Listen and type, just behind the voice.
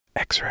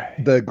X-Ray.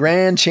 The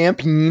grand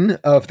champion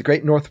of the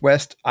Great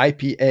Northwest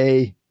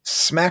IPA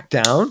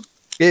Smackdown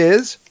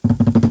is...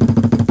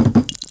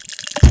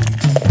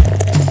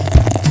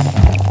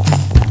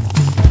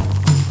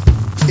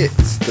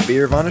 It's the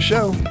Beervana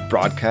Show,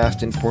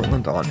 broadcast in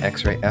Portland on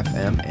X-Ray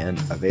FM and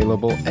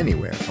available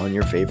anywhere on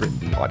your favorite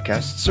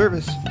podcast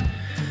service.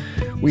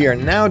 We are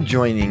now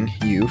joining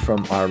you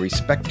from our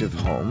respective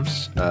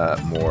homes,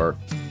 more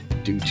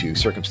due to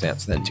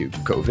circumstance than to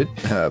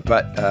COVID.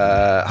 But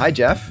hi,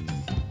 Jeff.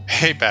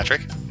 Hey,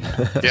 Patrick.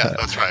 Yeah,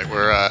 that's right.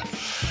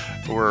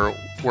 We're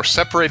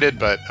separated,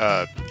 but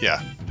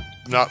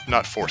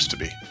not forced to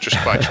be,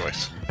 just by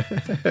choice.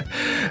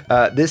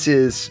 This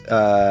is,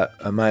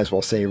 I might as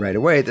well say right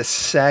away, the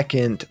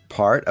second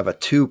part of a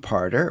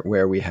two-parter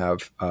where we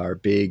have our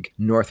big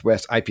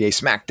Northwest IPA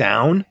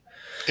Smackdown.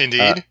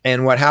 Indeed.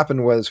 And what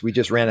happened was we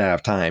just ran out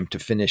of time to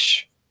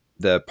finish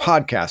the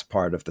podcast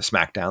part of the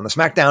Smackdown. The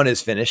Smackdown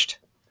is finished.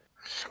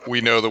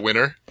 We know the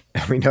winner.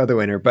 We know the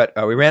winner, but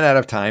we ran out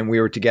of time. We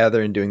were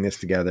together and doing this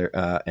together,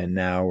 and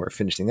now we're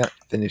finishing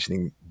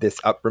this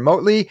up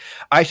remotely.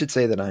 I should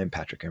say that I'm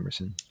Patrick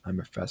Emerson. I'm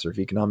a professor of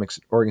economics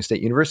at Oregon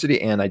State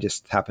University, and I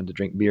just happen to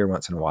drink beer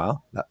once in a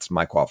while. That's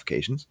my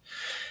qualifications.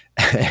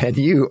 And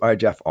you are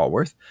Jeff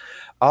Allworth,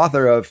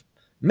 author of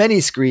many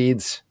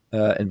screeds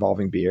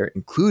involving beer,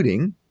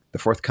 including the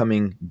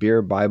forthcoming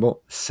Beer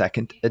Bible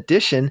 2nd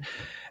edition,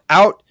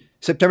 out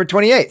September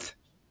 28th.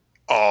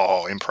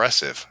 Oh,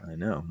 impressive. I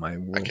know. I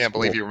can't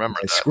believe you remember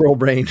that. My squirrel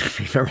brain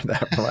remembered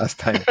that from last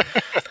time.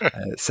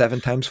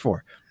 7 times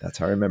 4. That's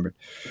how I remembered.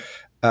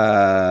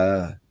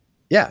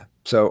 Yeah.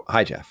 So,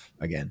 hi, Jeff,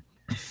 again.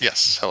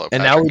 Yes. Hello,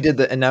 And Patrick. now we did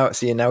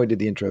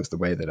the intros the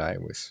way that I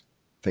was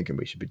thinking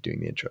we should be doing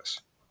the intros.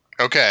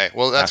 Okay.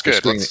 Well, that's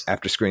good.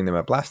 After screwing them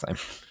up last time.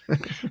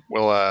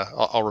 Well,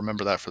 I'll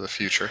remember that for the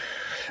future.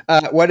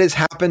 What has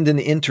happened in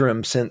the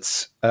interim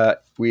since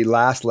we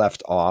last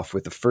left off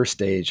with the first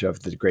stage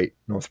of the Great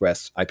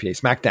Northwest IPA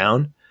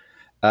Smackdown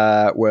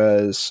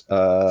was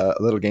a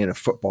little game of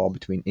football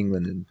between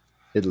England and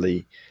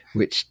Italy,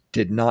 which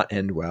did not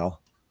end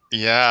well.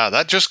 Yeah,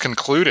 that just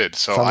concluded.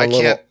 So I'm I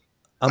can't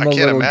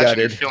imagine gutted.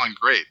 you're feeling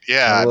great.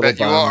 Yeah, I bet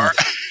you are.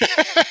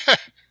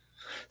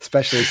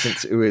 Especially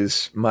since it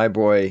was my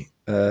boy,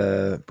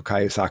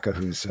 Bukayo Saka,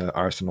 who's an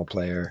Arsenal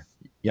player,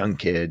 young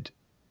kid.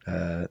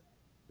 It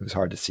was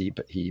hard to see,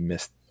 but he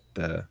missed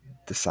the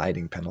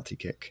deciding penalty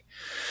kick.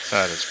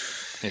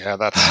 That's really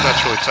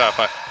tough.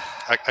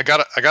 I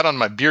got on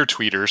my beer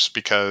tweeters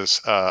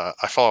because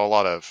I follow a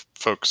lot of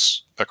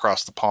folks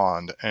across the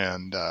pond,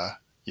 and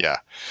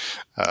there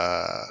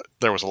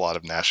was a lot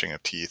of gnashing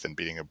of teeth and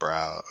beating of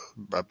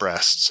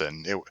breasts,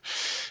 and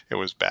it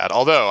was bad.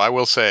 Although I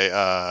will say,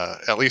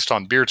 at least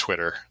on beer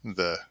Twitter,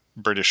 the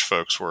British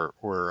folks were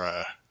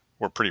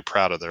pretty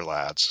proud of their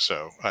lads.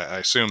 So I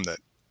assume that.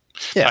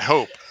 Yeah, I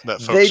hope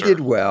that folks did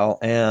well,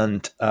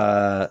 and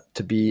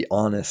to be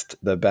honest,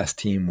 the best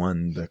team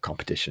won the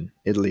competition.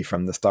 Italy,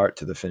 from the start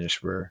to the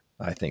finish, were,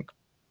 I think,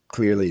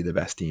 clearly the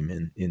best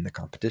team in the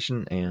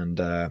competition, and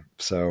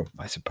so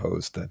I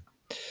suppose the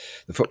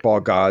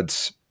football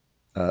gods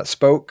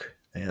spoke,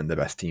 and the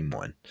best team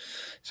won.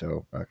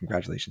 So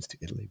congratulations to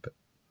Italy, but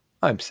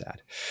I'm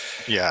sad.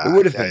 Yeah, it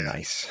would have been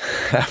nice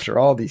after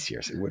all these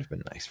years. It would have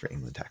been nice for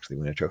England to actually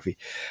win a trophy.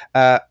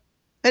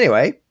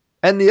 Anyway.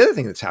 And the other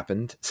thing that's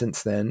happened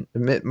since then,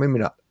 maybe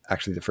not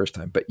actually the first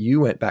time, but you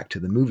went back to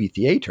the movie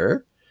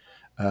theater.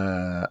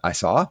 I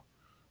saw.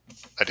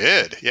 I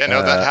did. Yeah,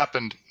 no, that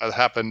happened. That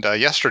happened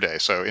yesterday.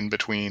 So in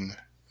between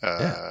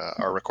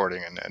our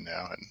recording and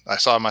now, and I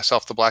saw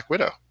myself The Black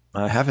Widow.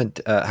 I haven't.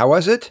 How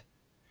was it?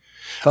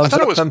 Thumbs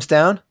up, thumbs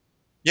down?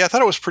 Yeah, I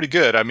thought it was pretty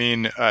good. I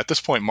mean, at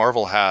this point,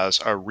 Marvel has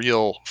a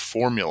real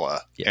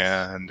formula, yes.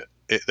 And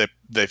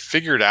they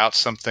figured out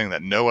something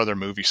that no other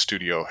movie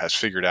studio has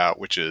figured out,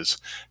 which is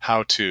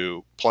how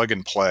to plug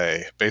and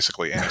play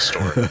basically any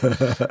story.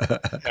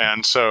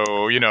 And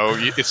so, you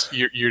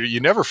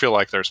never feel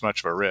like there's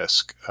much of a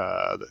risk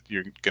that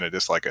you're going to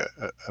dislike a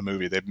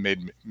movie. They've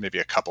made maybe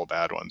a couple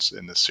bad ones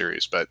in this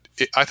series, but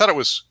I thought it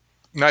was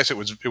nice. It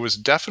was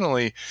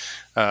definitely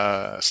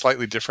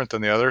slightly different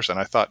than the others, and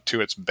I thought to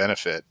its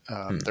benefit,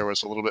 there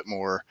was a little bit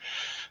more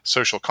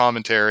social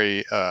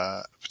commentary.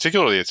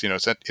 Particularly,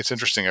 it's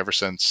interesting ever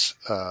since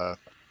the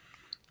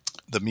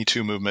Me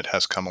Too movement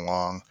has come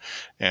along,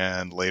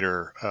 and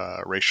later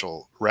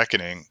racial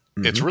reckoning.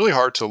 Mm-hmm. It's really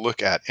hard to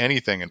look at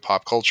anything in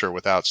pop culture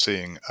without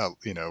seeing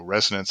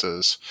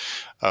resonances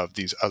of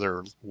these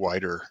other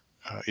wider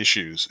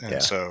issues,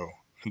 and so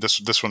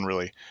this one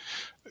really.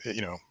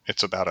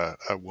 It's about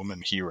a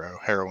woman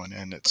heroine,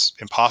 and it's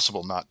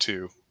impossible not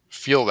to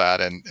feel that.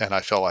 And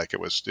I felt like it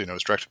was, it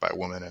was directed by a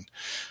woman and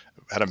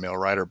had a male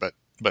writer, but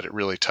it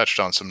really touched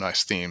on some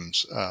nice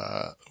themes,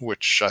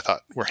 which I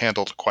thought were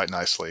handled quite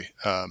nicely.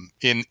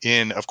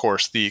 In of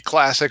course, the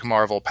classic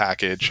Marvel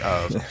package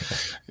of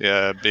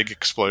big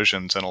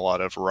explosions and a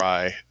lot of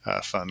wry,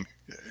 fun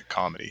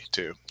comedy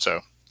too.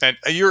 So. And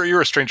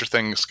you're a Stranger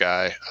Things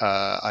guy,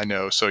 I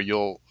know, so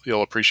you'll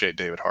appreciate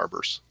David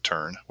Harbour's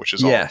turn, which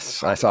is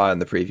yes, I saw in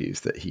the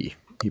previews that he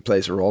he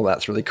plays a role.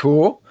 That's really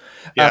cool.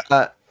 Yeah.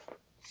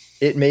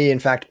 It may in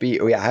fact be.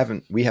 We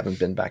haven't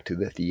been back to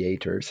the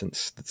theater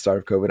since the start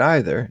of COVID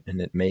either, and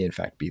it may in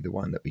fact be the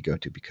one that we go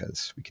to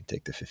because we can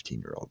take the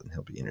 15-year-old and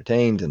he'll be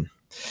entertained. And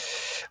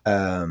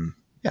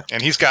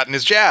And he's gotten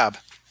his jab.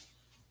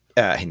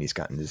 And he's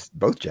gotten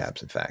both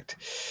jabs, in fact.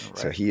 Right.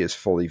 So he is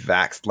fully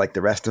vaxxed like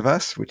the rest of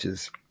us, which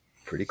is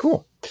pretty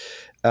cool.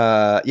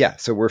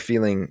 So we're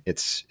feeling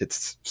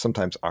it's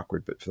sometimes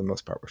awkward, but for the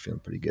most part, we're feeling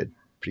pretty good,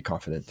 pretty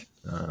confident,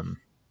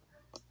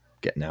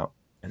 getting out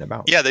and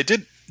about. Yeah, they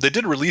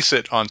did release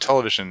it on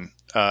television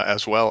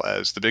as well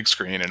as the big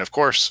screen, and of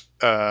course,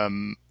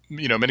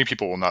 many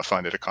people will not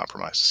find it a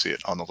compromise to see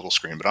it on the little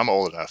screen. But I'm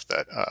old enough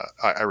that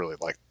I really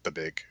like the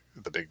big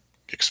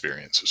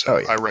experience, so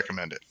I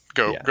recommend it.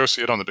 Go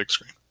see it on the big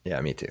screen. Yeah,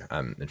 me too.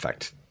 In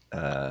fact,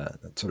 I've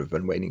sort of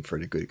been waiting for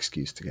a good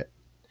excuse to get.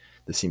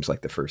 This seems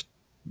like the first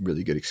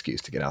really good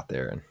excuse to get out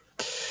there and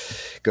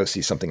go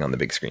see something on the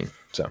big screen.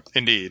 So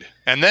indeed.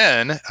 And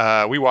then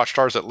we watched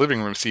ours at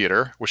Living Room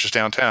Theater, which is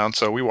downtown.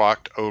 So we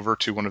walked over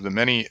to one of the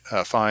many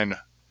fine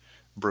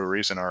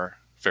breweries in our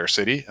fair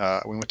city.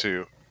 We went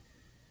to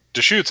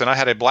Deschutes, and I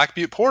had a Black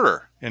Butte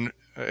Porter in,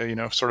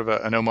 sort of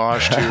an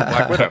homage to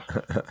Black Widow.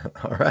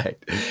 All right.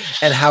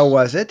 And how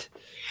was it?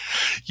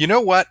 You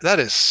know what? That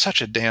is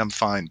such a damn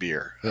fine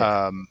beer.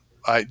 Yeah.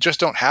 I just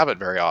don't have it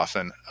very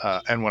often,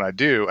 and when I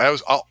do,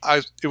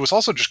 it was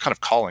also just kind of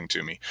calling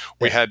to me.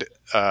 We had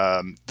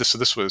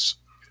this was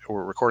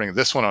we're recording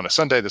this one on a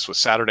Sunday. This was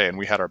Saturday, and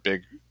we had our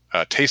big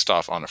taste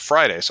off on a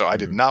Friday. So I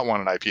did not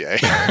want an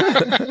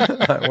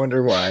IPA. I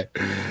wonder why.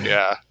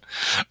 Yeah,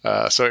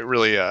 so it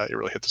really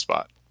hit the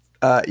spot.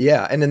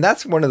 And then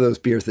that's one of those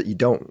beers that you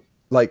don't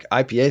like.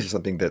 IPAs are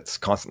something that's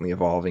constantly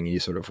evolving, and you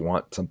sort of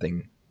want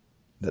something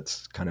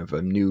that's kind of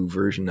a new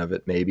version of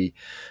it, maybe.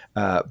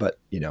 But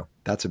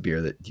that's a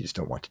beer that you just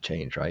don't want to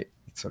change, right?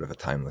 It's sort of a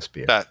timeless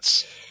beer.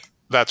 That's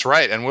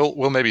right. And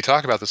we'll maybe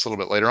talk about this a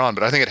little bit later on,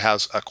 but I think it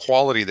has a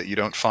quality that you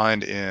don't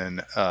find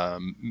in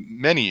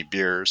many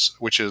beers,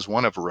 which is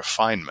one of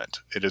refinement.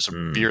 It is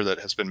a beer that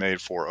has been made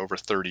for over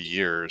 30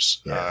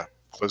 years,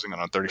 closing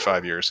on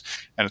 35 years.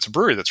 And it's a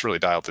brewery that's really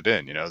dialed it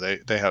in.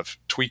 They have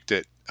tweaked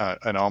it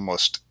an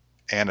almost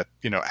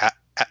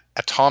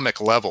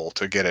atomic level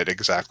to get it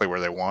exactly where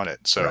they want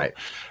it. So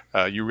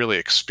you really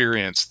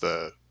experience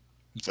the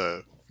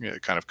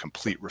kind of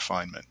complete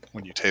refinement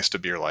when you taste a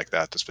beer like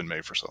that's been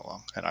made for so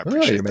long. And I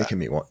appreciate you're making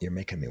me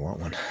want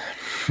one.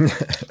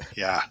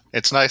 Yeah,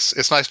 it's nice.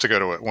 It's nice to go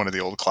to one of the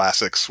old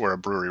classics where a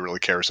brewery really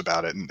cares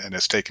about it and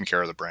is taking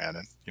care of the brand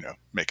and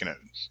making it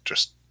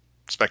just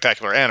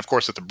spectacular. And of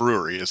course, at the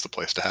brewery is the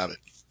place to have it.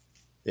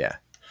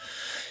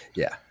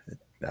 Yeah,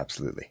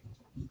 absolutely.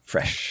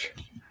 Fresh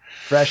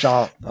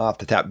off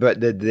the tap. But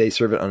did they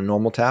serve it on a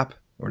normal tap,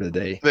 or did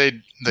they?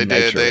 They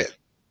did.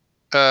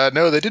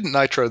 No, they didn't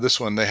nitro this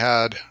one. They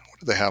had, what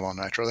did they have on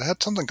nitro? They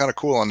had something kind of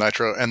cool on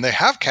nitro, and they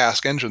have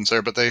cask engines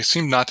there, but they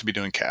seem not to be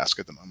doing cask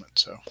at the moment.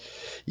 So,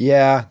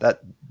 yeah,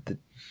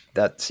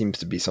 that seems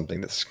to be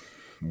something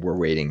we're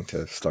waiting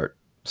to start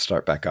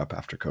back up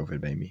after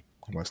COVID. Maybe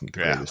it wasn't the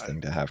greatest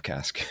thing to have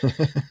cask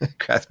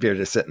beer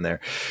just sitting there.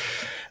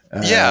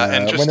 And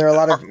just, when there are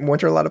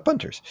a lot of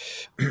punters,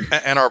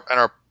 and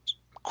our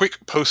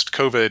quick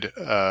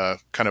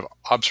post-COVID kind of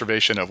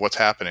observation of what's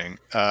happening.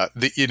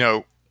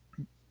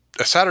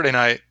 A Saturday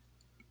night,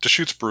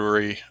 Deschutes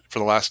Brewery for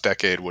the last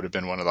decade would have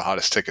been one of the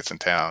hottest tickets in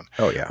town.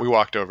 Oh yeah, we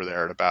walked over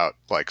there at about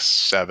like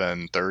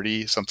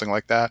 7:30, something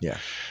like that. Yeah,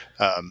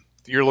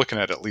 you're looking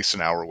at least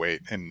an hour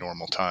wait in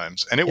normal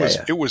times, and it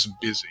was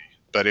busy,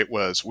 but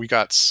we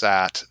got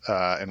sat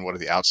in one of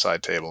the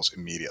outside tables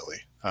immediately.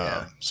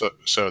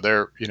 So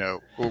they're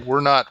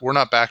we're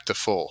not back to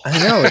full. I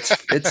know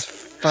it's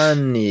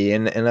funny,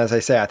 and as I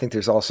say, I think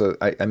there's also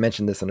I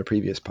mentioned this on a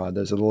previous pod.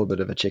 There's a little bit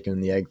of a chicken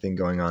and the egg thing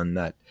going on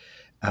that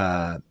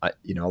a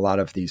lot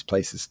of these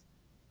places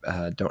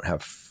don't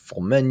have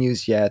full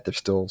menus yet. They're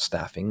still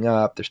staffing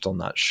up. They're still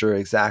not sure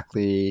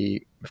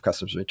exactly if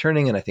customers are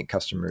returning, and I think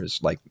customers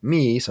like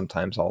me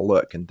sometimes I'll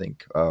look and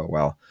think, oh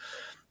well,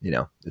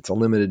 it's a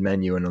limited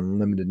menu and a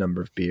limited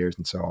number of beers,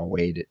 and so I'll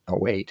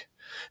wait.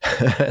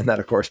 And that,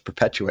 of course,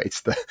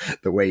 perpetuates the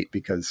wait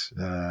because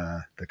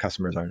the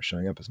customers aren't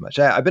showing up as much.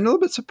 I've been a little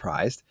bit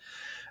surprised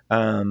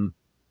that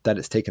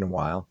it's taken a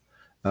while.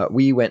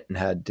 We went and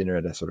had dinner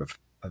at a sort of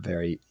a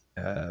very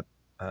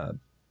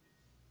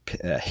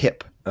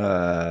hip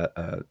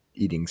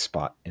eating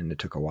spot, and it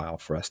took a while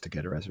for us to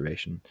get a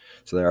reservation.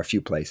 So there are a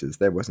few places.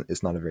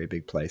 It's not a very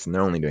big place, and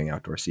they're only doing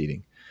outdoor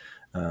seating.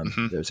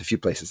 There's a few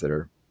places that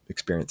are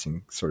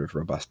experiencing sort of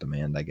robust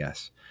demand, I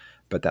guess.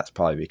 But that's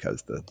probably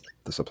because the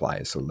supply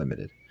is so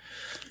limited.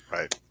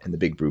 Right. And the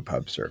big brew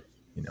pubs are,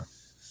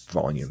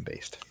 volume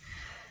based.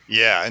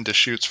 Yeah. And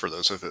Deschutes, for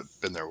those who have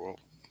been there,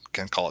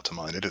 can call it to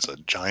mind. It is a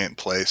giant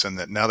place, and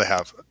that now they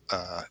have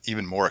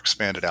even more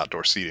expanded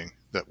outdoor seating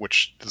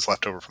which is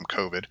left over from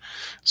COVID.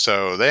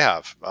 So they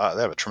have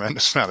a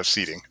tremendous amount of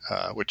seating,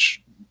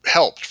 which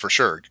helped for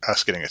sure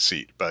us getting a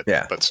seat, but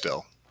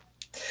still.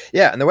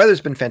 Yeah. And the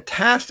weather's been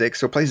fantastic.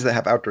 So places that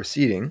have outdoor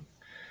seating,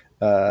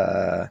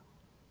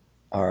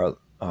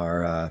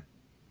 are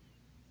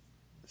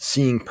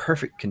seeing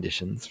perfect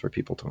conditions for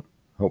people to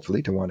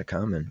hopefully to want to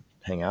come and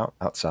hang out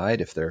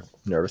outside if they're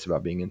nervous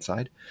about being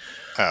inside.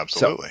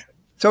 Absolutely.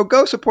 So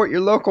go support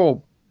your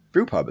local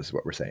brew pub is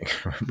what we're saying.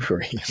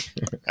 Brewery.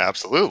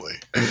 Absolutely.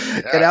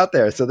 Yeah. Get out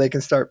there so they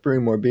can start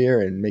brewing more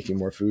beer and making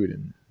more food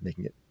and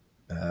making it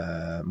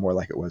more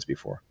like it was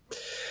before.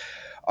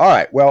 All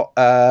right. Well,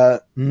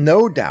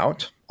 no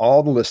doubt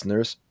all the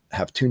listeners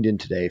have tuned in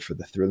today for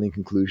the thrilling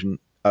conclusion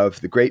of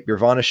the Great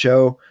Beervana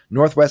Show,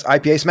 Northwest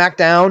IPA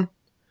Smackdown.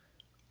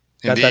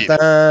 Indeed. Da, da,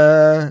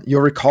 da.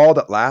 You'll recall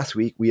that last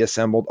week we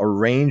assembled a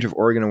range of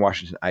Oregon and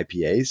Washington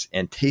IPAs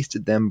and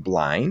tasted them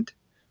blind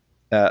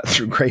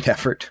through great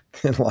effort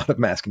and a lot of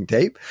masking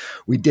tape.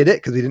 We did it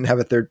because we didn't have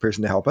a third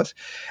person to help us.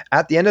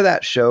 At the end of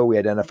that show, we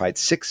identified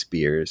 6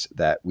 beers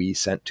that we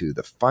sent to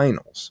the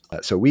finals.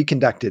 So we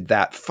conducted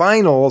that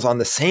finals on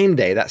the same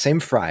day, that same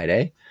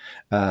Friday,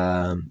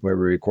 where we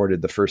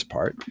recorded the first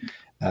part.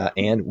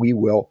 And we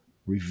will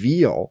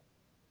reveal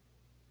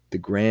the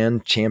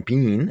grand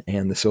champion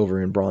and the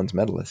silver and bronze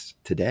medalists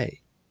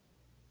today.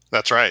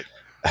 That's right.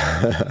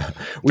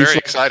 Very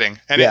exciting.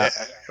 And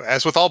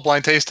as with all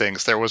blind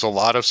tastings, there was a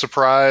lot of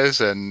surprise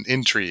and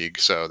intrigue.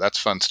 So that's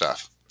fun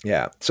stuff.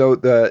 Yeah. So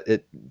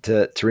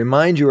to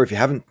remind you, or if you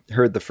haven't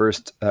heard the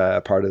first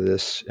part of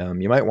this,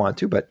 you might want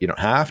to, but you don't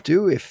have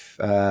to.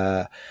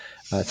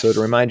 So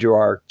to remind you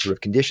our sort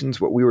of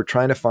conditions, what we were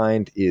trying to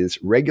find is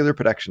regular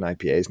production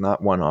IPAs,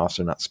 not one-offs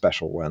or not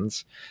special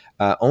ones,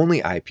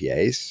 only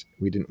IPAs.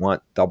 We didn't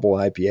want double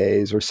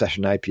IPAs or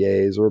session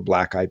IPAs or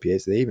black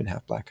IPAs. Do they even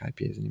have black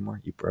IPAs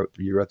anymore?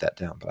 You wrote that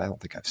down, but I don't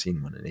think I've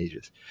seen one in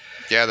ages.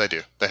 Yeah, they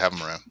do. They have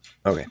them around.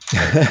 Okay.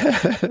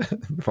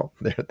 Well,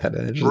 rare.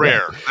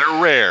 They're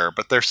rare,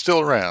 but they're still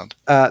around.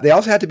 They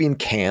also had to be in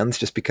cans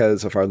just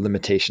because of our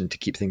limitation to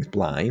keep things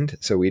blind.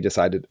 So we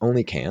decided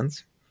only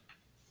cans.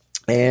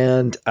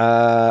 And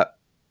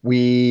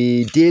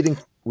we did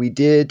mix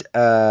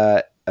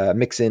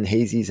in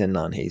hazies and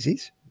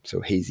non-hazies.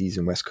 So hazies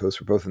and West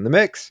Coast were both in the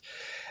mix.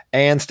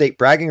 And state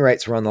bragging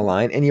rights were on the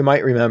line. And you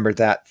might remember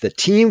that the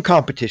team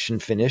competition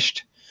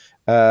finished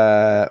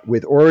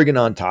with Oregon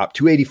on top,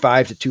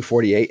 285 to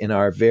 248 in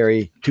our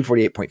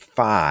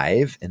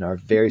 248.5 in our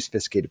very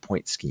sophisticated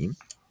point scheme.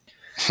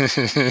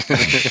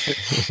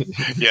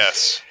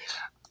 Yes,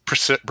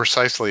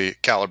 precisely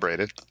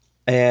calibrated.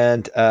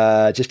 And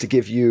just to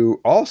give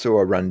you also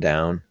a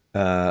rundown,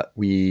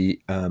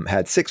 we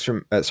had 8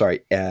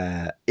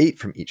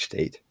 from each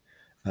state.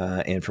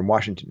 And from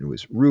Washington, it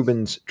was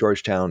Rubens,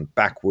 Georgetown,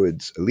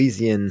 Backwoods,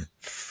 Elysian,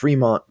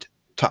 Fremont,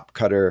 Top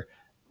Cutter,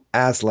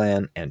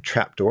 Aslan, and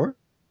Trapdoor.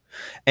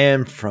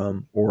 And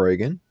from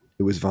Oregon,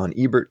 it was Von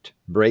Ebert,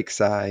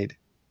 Breakside,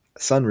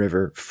 Sun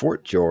River,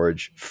 Fort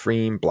George,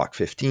 Freem, Block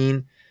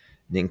 15,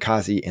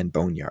 Ninkasi, and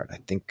Boneyard. I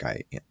think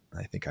I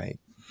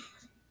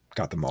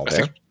got them all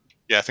there.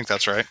 I think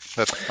that's right.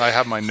 I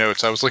have my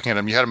notes. I was looking at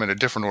them. You had them in a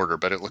different order,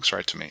 but it looks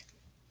right to me.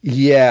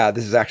 Yeah,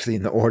 this is actually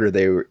in the order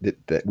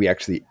that we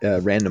actually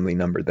randomly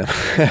numbered them.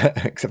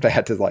 Except I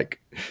had to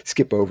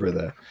skip over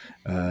the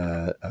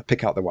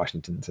pick out the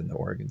Washingtons and the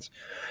Oregons.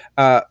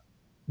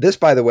 This,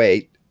 by the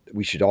way,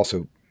 we should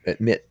also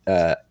admit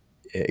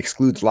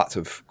excludes lots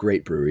of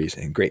great breweries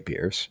and great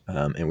beers,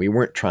 and we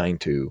weren't trying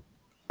to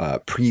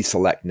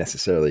pre-select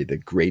necessarily the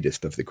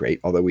greatest of the great.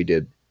 Although we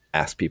did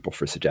ask people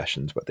for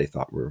suggestions, what they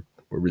thought were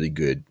really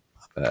good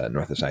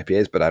Northwest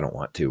IPAs, but I don't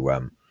want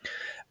to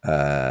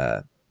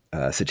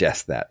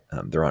suggest that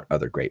there aren't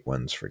other great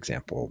ones. For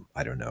example,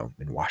 I don't know,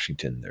 in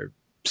Washington, their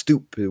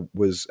Stoop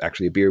was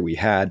actually a beer we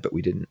had, but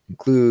we didn't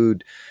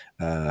include.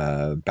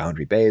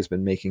 Boundary Bay has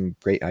been making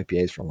great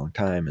IPAs for a long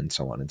time, and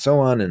so on and so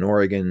on. In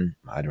Oregon,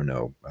 I don't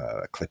know,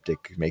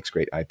 Ecliptic makes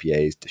great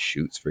IPAs.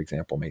 Deschutes, for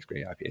example, makes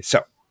great IPAs.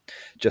 So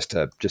just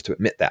to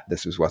admit that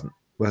this wasn't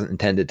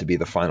intended to be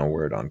the final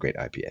word on great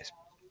IPAs.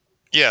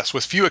 Yes,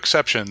 with few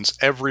exceptions,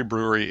 every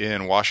brewery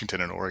in Washington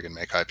and Oregon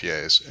make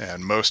IPAs,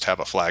 and most have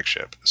a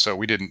flagship. So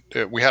we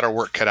had our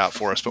work cut out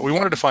for us, but we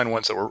wanted to find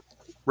ones that were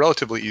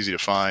relatively easy to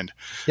find.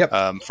 Yep.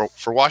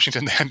 For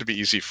Washington, they had to be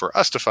easy for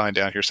us to find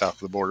down here south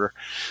of the border,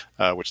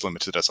 which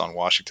limited us on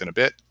Washington a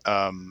bit.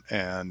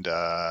 And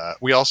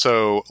we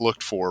also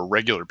looked for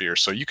regular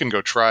beers. So you can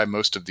go try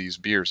most of these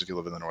beers if you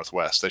live in the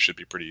Northwest. They should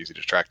be pretty easy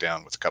to track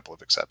down with a couple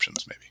of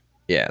exceptions, maybe.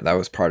 Yeah, that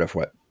was part of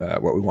what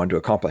we wanted to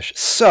accomplish.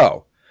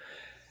 So,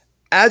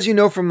 as you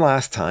know from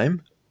last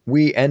time,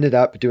 we ended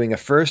up doing a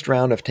first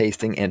round of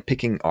tasting and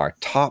picking our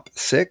top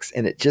 6.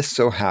 And it just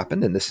so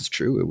happened, and this is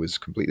true, it was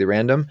completely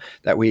random,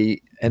 that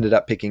we ended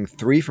up picking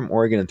 3 from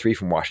Oregon and 3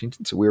 from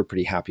Washington. So we were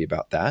pretty happy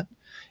about that.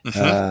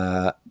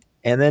 Mm-hmm.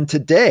 And then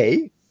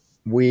today,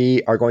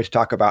 we are going to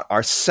talk about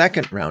our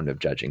second round of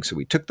judging. So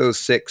we took those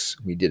 6,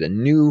 we did a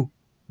new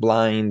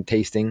blind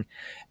tasting,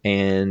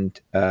 and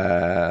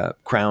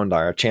crowned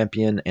our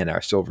champion and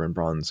our silver and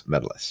bronze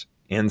medalists.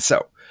 And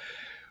so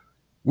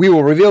we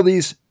will reveal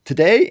these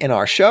today in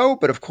our show,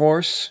 but of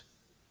course,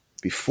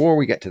 before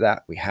we get to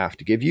that, we have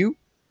to give you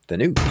the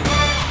news.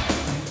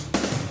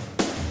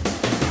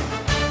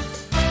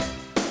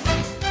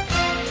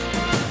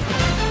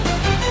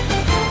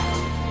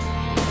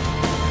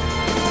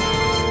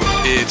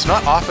 It's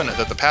not often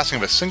that the passing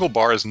of a single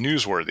bar is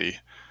newsworthy,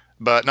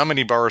 but not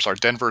many bars are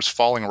Denver's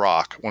Falling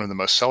Rock, one of the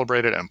most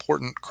celebrated and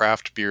important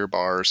craft beer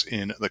bars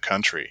in the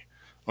country.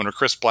 Owner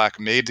Chris Black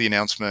made the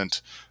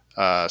announcement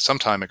some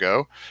time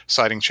ago,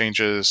 citing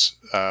changes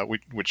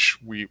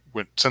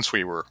since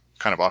we were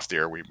kind of off the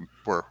air,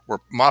 we're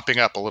mopping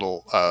up a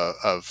little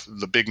of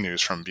the big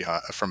news from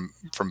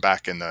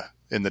back in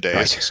the days.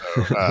 Right.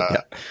 So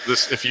yeah.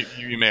 This, if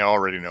you may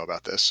already know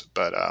about this,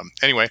 but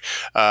anyway,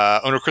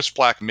 owner Chris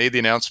Black made the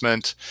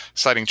announcement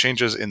citing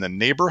changes in the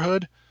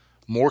neighborhood,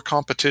 more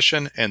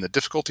competition, and the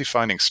difficulty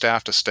finding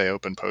staff to stay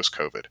open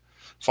post-COVID.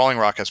 Falling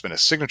Rock has been a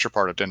signature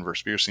part of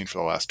Denver's beer scene for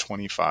the last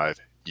 25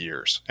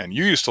 years. And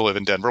you used to live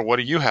in Denver. What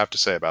do you have to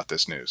say about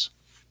this news?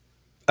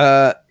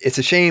 It's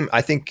a shame.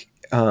 I think,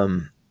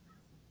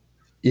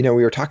 we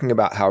were talking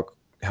about how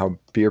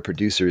beer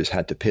producers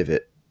had to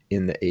pivot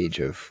in the age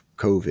of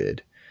COVID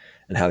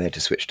and how they had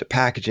to switch to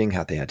packaging,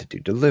 how they had to do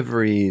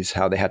deliveries,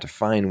 how they had to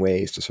find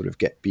ways to sort of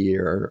get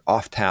beer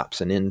off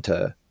taps and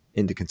into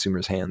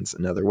consumers' hands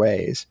in other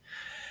ways.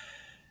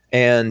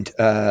 And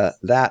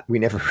that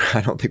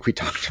I don't think we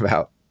talked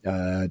about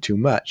too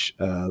much,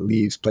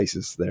 leaves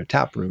places that are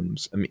tap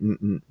rooms. I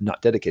mean,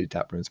 not dedicated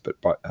tap rooms, but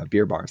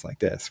beer bars like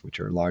this, which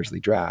are largely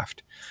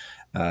draft,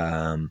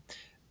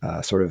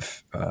 sort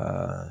of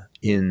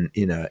in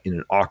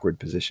an awkward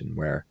position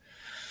where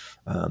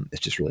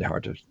it's just really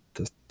hard to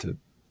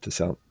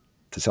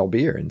sell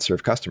beer and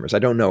serve customers. I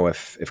don't know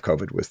if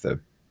COVID was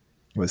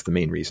the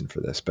main reason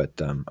for this,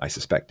 but I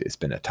suspect it's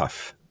been a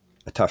tough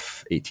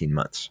 18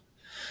 months.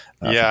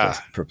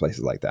 For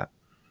places like that.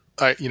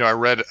 I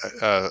read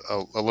a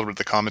little bit of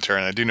the commentary,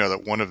 and I do know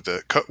that one of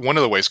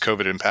the ways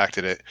COVID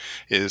impacted it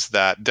is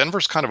that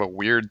Denver's kind of a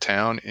weird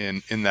town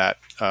in that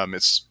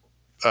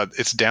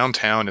its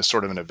downtown is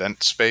sort of an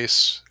event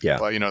space. Yeah,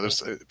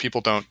 there's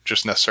people don't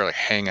just necessarily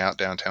hang out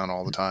downtown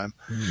all the time.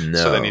 No.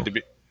 So they need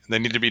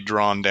to be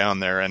drawn down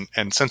there,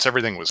 and since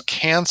everything was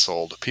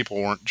canceled, people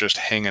weren't just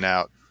hanging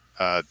out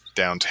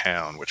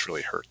downtown, which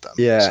really hurt them.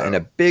 Yeah, so. And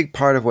a big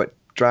part of what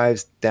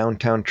drives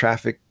downtown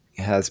traffic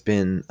has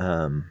been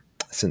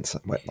since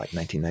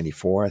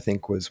 1994, I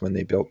think, was when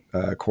they built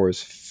not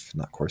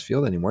Coors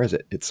Field anymore, is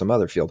it? It's some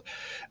other field.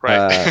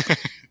 Right.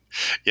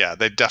 Yeah,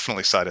 they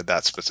definitely cited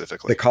that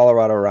specifically. The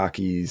Colorado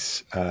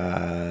Rockies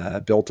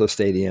built a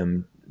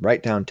stadium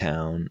right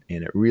downtown,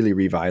 and it really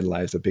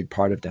revitalized a big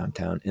part of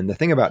downtown. And the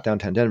thing about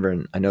downtown Denver,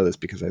 and I know this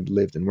because I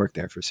lived and worked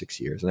there for 6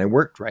 years, and I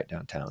worked right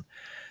downtown,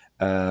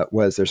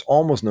 was there's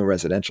almost no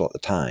residential at the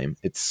time.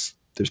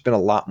 There's been a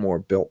lot more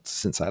built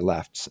since I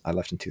left. I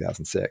left in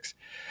 2006.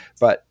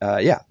 But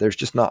there's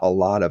just not a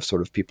lot of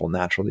sort of people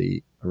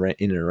naturally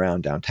in and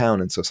around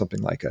downtown. And so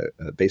something like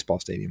a baseball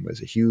stadium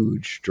was a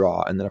huge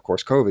draw. And then, of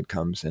course, COVID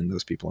comes and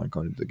those people aren't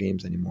going to the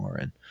games anymore.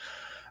 And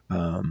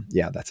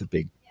that's a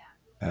big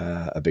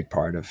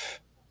part of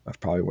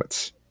probably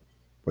what's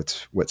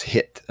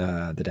hit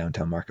the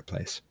downtown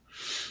marketplace.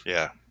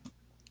 Yeah.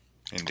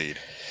 Indeed.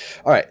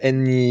 All right.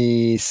 And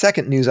the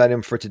second news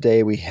item for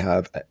today, we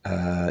have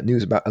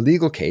news about a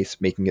legal case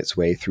making its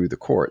way through the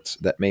courts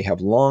that may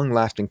have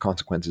long-lasting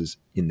consequences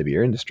in the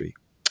beer industry.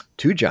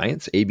 Two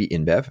giants, AB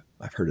InBev,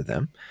 I've heard of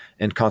them,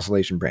 and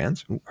Constellation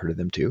Brands, heard of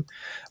them too,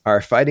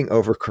 are fighting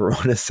over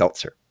Corona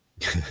Seltzer.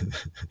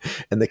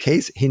 And the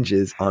case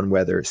hinges on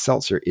whether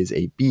seltzer is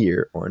a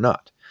beer or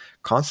not.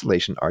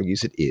 Constellation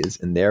argues it is,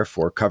 and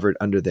therefore covered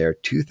under their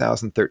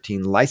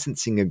 2013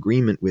 licensing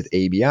agreement with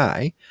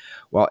ABI,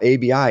 while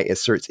ABI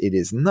asserts it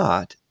is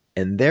not,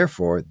 and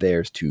therefore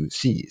there's two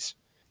C's.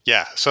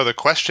 Yeah, so the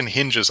question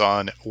hinges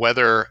on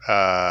whether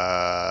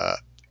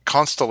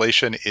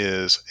Constellation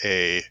is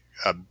a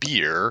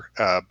beer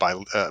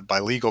by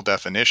legal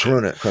definition.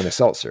 Corona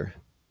Seltzer.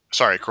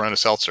 Sorry, Corona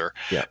Seltzer.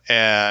 Yeah.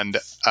 And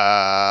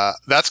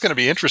that's going to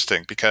be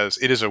interesting because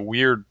it is a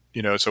weird,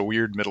 it's a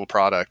weird middle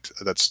product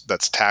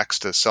that's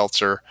taxed as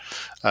seltzer,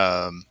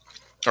 or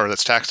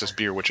that's taxed as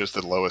beer, which is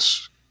the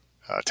lowest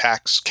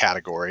tax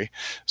category.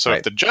 So right.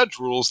 If the judge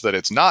rules that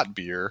it's not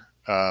beer,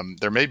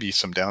 there may be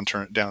some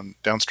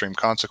downstream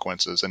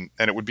consequences, and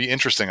it would be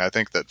interesting. I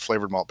think that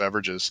flavored malt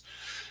beverages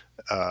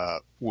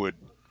would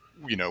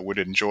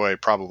enjoy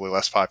probably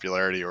less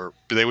popularity, or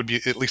they would be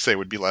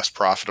less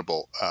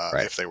profitable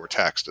right. if they were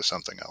taxed as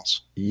something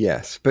else.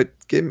 Yes, but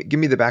give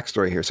me the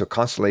backstory here. So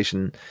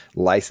Constellation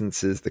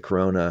licenses the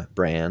Corona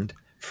brand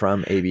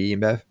from AB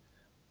InBev?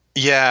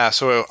 Yeah.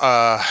 So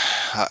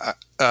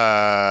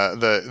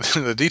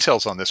the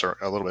details on this are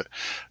a little bit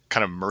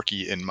kind of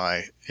murky in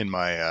my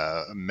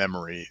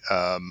memory.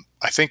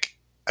 I think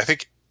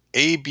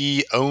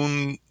AB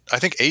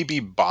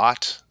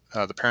bought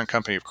the parent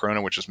company of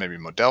Corona, which is maybe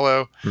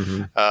Modelo,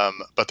 mm-hmm.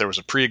 But there was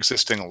a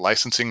pre-existing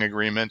licensing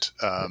agreement,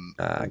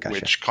 gotcha.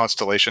 which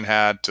Constellation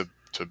had to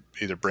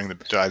either bring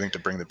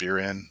the beer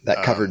in.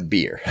 That covered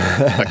beer.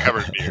 That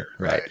covered beer,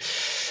 right?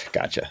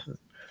 Gotcha.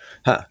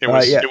 Huh. It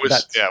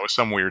was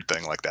some weird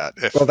thing like that.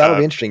 That'll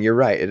be interesting. You're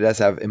right.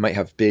 It might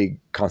have big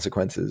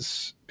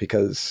consequences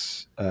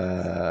because,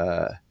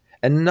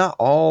 and not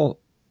all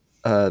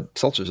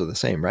seltzers are the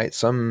same, right?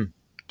 Some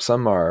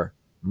are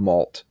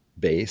malt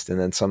based, and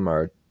then some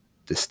are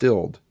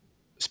distilled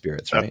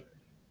spirits, right?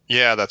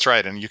 Yeah, that's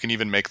right. And you can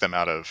even make them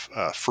out of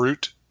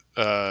fruit.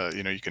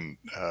 You can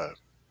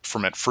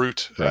ferment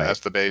fruit Right. as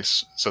the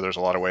base. So there's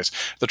a lot of ways.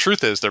 The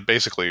truth is, they're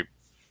basically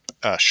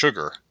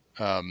sugar.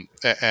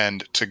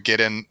 And to get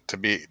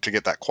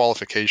that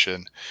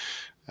qualification,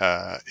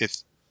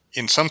 it's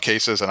in some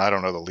cases, and I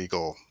don't know the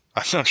legal.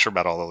 I'm not sure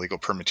about all the legal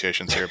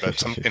permutations here,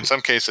 but in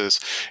some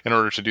cases, in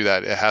order to do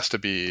that, it has to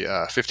be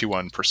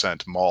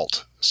 51%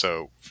 malt,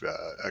 so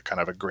a kind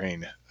of a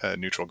grain,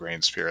 neutral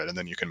grain spirit, and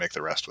then you can make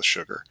the rest with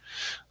sugar.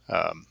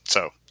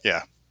 So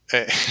yeah,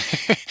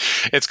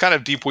 it's kind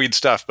of deep weed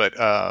stuff, but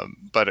a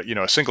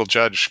single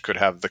judge could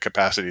have the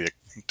capacity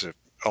to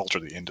alter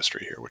the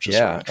industry here, which is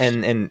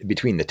and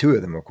between the two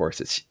of them, of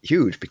course, it's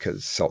huge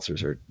because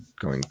seltzers are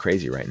going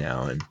crazy right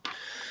now, and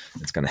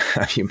it's going to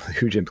have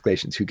huge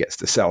implications who gets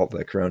to sell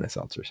the Corona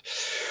seltzers.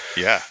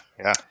 Yeah.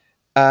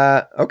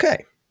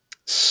 Okay.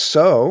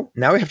 So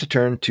now we have to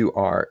turn to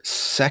our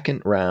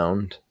second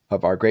round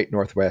of our Great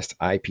Northwest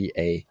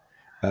IPA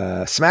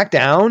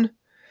Smackdown.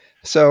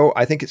 So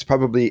I think it's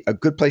probably a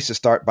good place to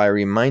start by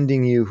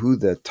reminding you who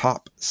the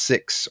top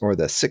 6 or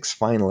the 6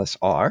 finalists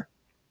are.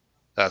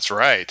 That's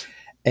right.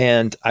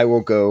 And I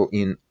will go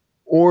in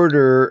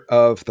order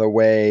of the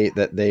way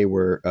that they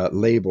were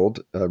labeled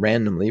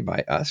randomly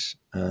by us.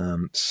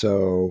 No,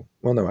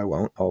 I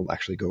won't. I'll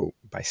actually go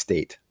by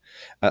state.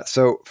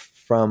 So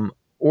from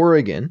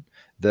Oregon,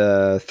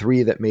 the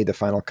 3 that made the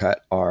final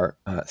cut are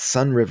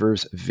Sun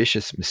River's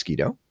Vicious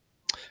Mosquito,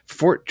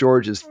 Fort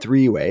George's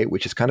 3-Way,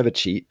 which is kind of a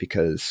cheat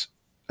because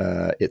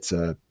it's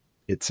a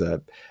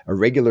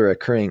regular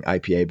occurring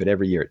IPA, but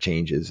every year it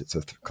changes. It's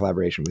a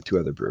collaboration with 2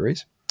 other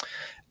breweries.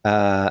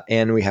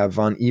 And we have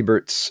Von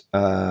Ebert's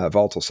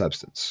Volatile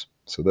Substance.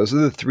 So those are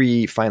the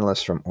 3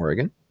 finalists from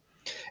Oregon.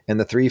 And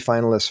the 3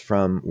 finalists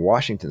from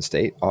Washington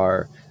State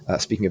are,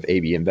 speaking of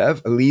AB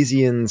InBev,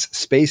 Elysian's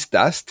Space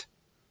Dust.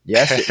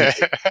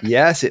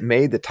 Yes, it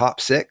made the top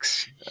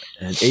 6.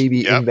 An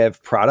AB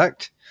InBev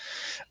product.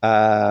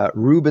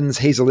 Reuben's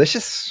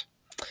Hazelicious.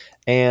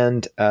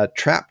 And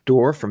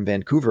Trapdoor from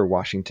Vancouver,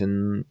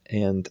 Washington.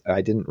 And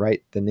I didn't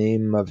write the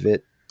name of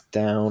it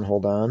down.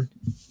 Hold on.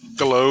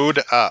 Glowed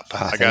Up.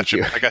 I got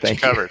you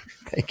covered.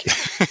 Thank you.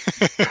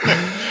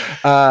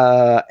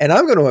 And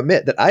I'm going to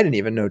admit that I didn't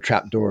even know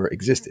Trapdoor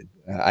existed.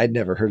 I'd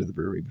never heard of the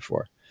brewery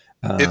before.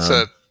 It's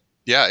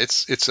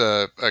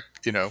a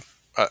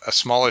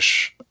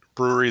smallish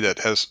brewery that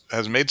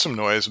has made some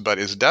noise, but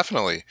is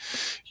definitely,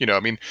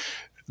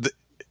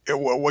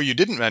 what you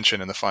didn't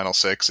mention in the final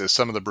 6 is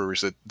some of the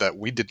breweries that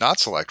we did not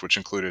select, which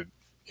included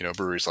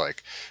breweries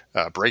like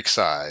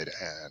Breakside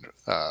and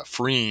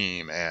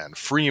Freem and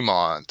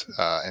Fremont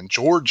and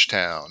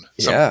Georgetown.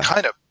 Some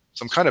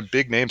kind of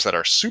big names that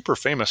are super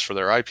famous for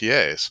their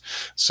IPAs.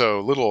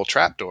 So little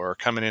Trapdoor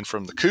coming in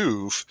from the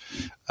Couve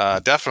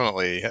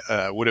definitely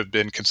would have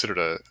been considered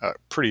a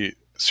pretty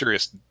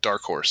serious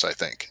dark horse, I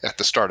think, at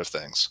the start of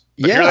things.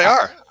 But here they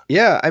are.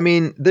 Yeah, I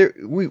mean,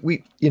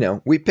 we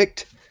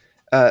picked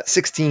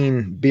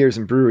 16 beers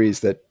and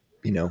breweries that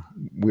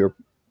we were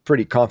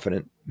pretty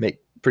confident make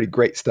pretty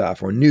great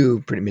stuff, or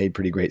made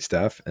pretty great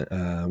stuff,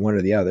 one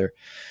or the other.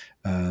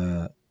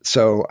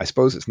 So I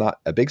suppose it's not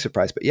a big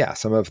surprise, but yeah,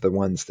 some of the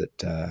ones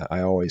that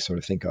I always sort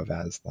of think of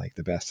as like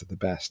the best of the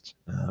best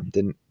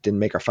didn't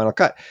make our final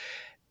cut.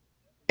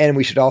 And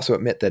we should also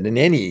admit that in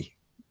any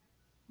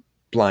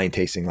blind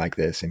tasting like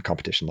this, in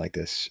competition like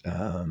this,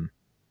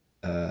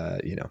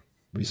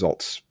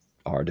 results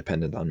are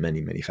dependent on many,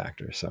 many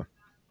factors. So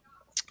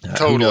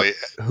totally.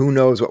 Who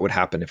knows what would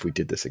happen if we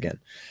did this again?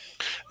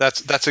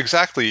 That's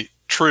exactly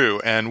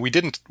true. And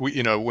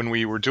when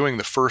we were doing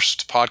the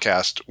first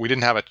podcast, we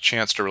didn't have a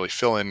chance to really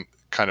fill in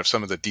kind of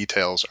some of the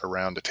details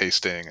around the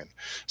tasting and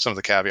some of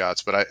the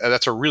caveats. But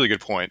that's a really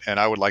good point. And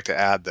I would like to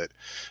add that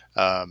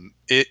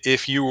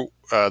if you,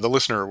 the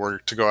listener, were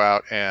to go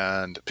out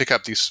and pick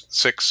up these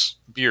 6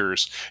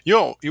 beers,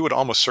 you would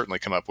almost certainly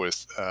come up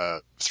with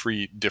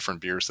 3 different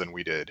beers than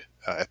we did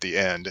at the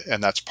end.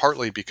 And that's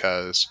partly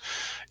because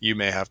you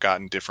may have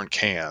gotten different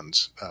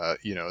cans.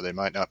 They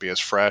might not be as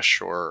fresh,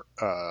 or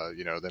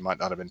they might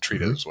not have been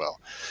treated as well.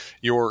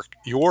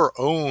 Your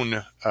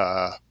own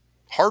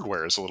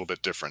hardware is a little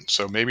bit different.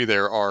 So maybe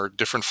there are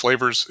different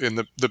flavors in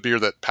the beer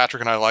that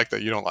Patrick and I like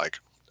that you don't like.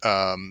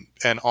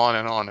 And on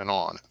and on and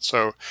on.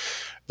 So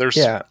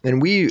there's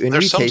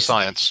some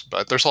science,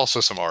 but there's also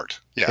some art.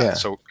 Yeah.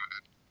 So,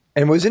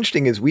 and what was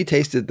interesting is we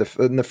tasted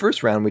in the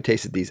first round, we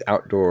tasted these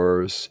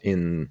outdoors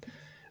in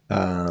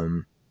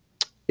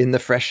the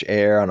fresh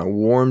air on a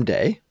warm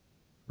day,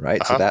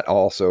 right? So that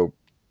also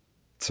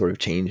sort of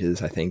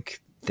changes, I think,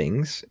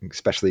 things,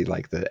 especially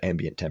like the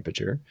ambient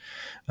temperature,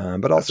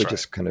 but also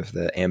just kind of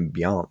the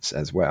ambiance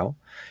as well.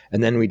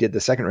 And then we did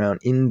the second round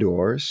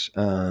indoors,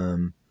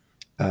 also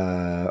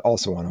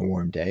on a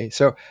warm day.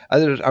 So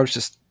I was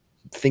just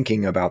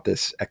thinking about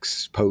this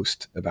ex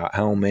post about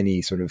how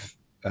many sort of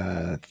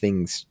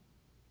things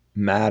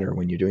matter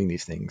when you're doing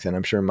these things. And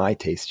I'm sure my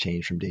tastes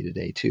change from day to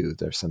day too.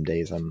 There's some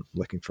days I'm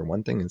looking for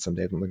one thing and some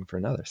days I'm looking for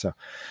another. So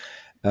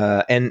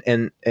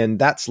And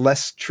that's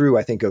less true,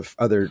 I think, of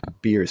other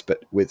beers.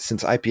 But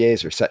since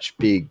IPAs are such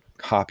big,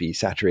 hoppy,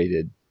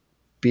 saturated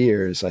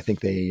beers, I think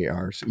they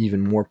are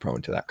even more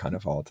prone to that kind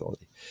of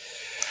volatility.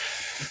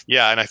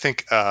 Yeah, and I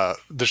think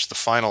there's the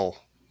final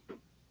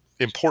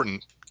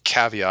important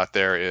caveat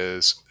there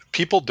is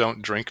people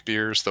don't drink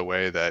beers the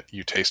way that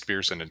you taste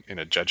beers in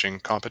a judging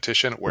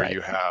competition where Right.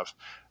 you have,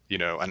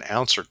 an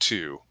ounce or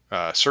two,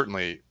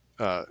 certainly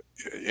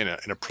in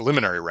a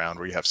preliminary round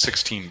where you have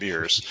 16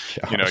 beers.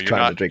 I was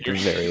trying to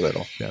drink very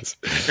little. Yes,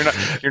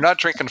 you're not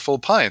drinking full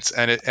pints,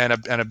 and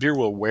a beer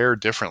will wear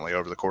differently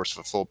over the course of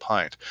a full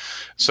pint.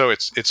 So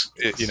it's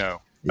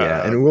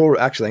yeah, and we'll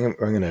actually. I'm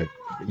gonna.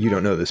 You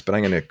don't know this, but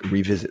I'm gonna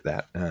revisit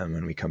that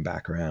when we come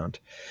back around.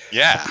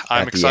 Yeah,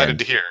 I'm excited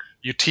to hear.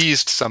 You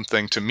teased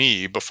something to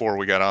me before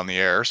we got on the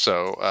air,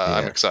 so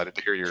I'm excited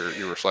to hear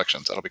your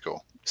reflections. That'll be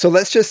cool. So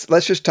let's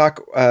just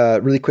talk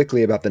really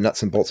quickly about the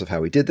nuts and bolts of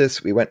how we did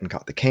this. We went and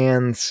got the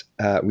cans.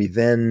 We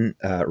then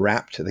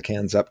wrapped the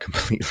cans up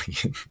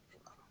completely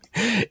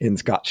in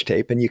Scotch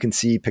tape, and you can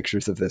see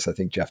pictures of this. I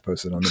think Jeff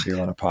posted on the Beer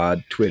on a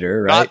Pod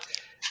Twitter, right?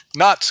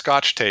 Not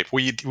Scotch tape.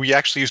 We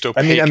actually used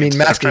opaque. I mean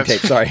masking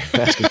tape. Sorry,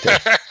 masking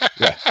tape.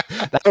 Yeah,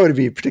 that would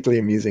be particularly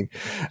amusing.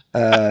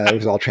 It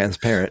was all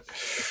transparent.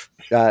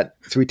 So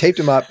we taped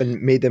them up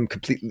and made them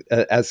completely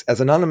as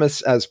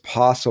anonymous as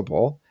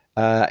possible.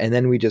 And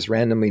then we just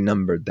randomly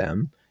numbered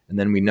them, and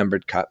then we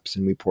numbered cups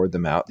and we poured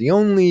them out. The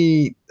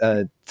only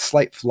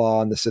slight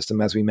flaw in the system,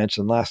 as we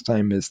mentioned last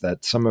time, is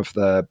that some of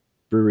the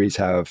breweries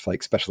have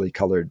like specially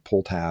colored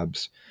pull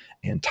tabs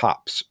and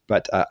tops,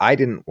 but I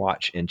didn't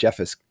watch, and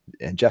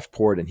Jeff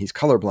poured, and he's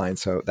colorblind,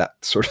 so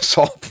that sort of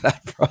solved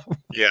that problem.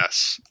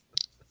 Yes.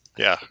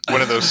 Yeah,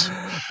 one of those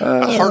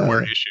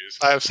hardware issues.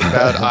 I have some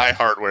bad eye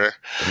hardware.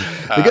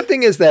 The good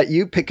thing is that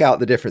you pick out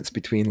the difference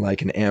between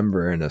like an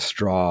amber and a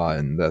straw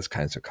and those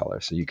kinds of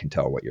colors, so you can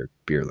tell what your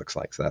beer looks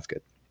like. So that's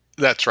good.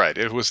 That's right.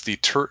 It was the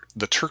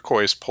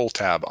turquoise pull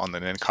tab on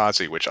the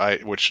Ninkasi,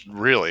 which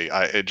really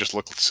it just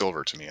looked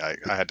silver to me. I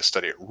had to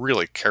study it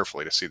really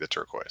carefully to see the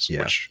turquoise.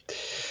 Yeah. Which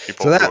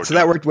so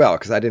that worked well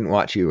because I didn't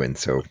watch you, and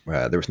so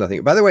there was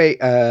nothing. By the way,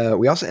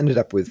 we also ended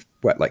up with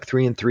like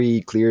 3 and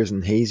 3 clears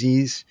and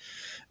hazies.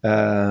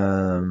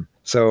 And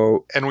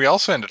we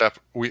also ended up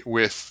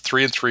with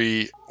 3 and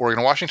 3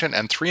 Oregon Washington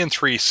and 3 and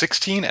 3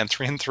 16 and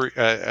 3 and 3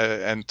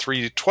 and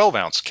 3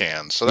 12-ounce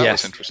cans. So that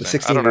was interesting. The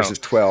 16 versus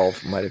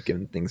 12 might have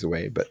given things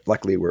away, but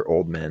luckily we're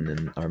old men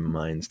and our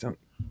minds don't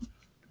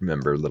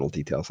remember little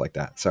details like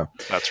that. So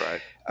that's right.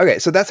 Okay,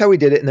 so that's how we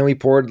did it, and then we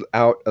poured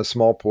out a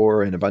small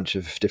pour in a bunch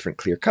of different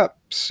clear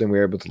cups, and we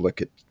were able to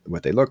look at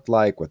what they looked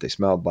like, what they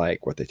smelled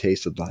like, what they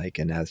tasted like,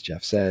 and as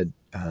Jeff said,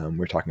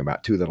 we're talking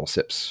about 2 little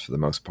sips for the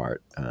most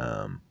part.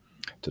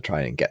 To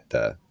try and get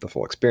the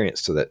full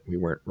experience so that we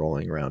weren't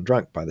rolling around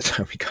drunk by the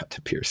time we got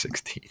to beer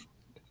 16.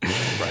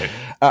 Right.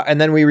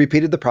 And then we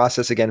repeated the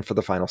process again for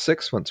the final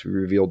 6. Once we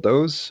revealed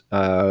those,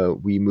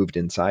 we moved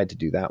inside to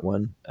do that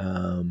one.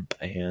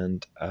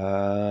 And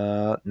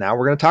now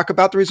we're going to talk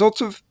about the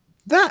results of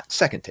that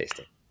second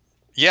tasting.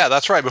 Yeah,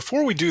 that's right.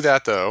 Before we do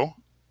that, though,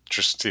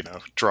 just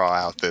draw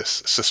out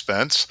this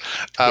suspense.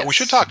 Yes. We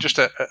should talk just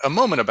a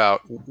moment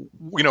about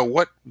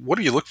what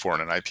do you look for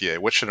in an IPA?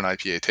 What should an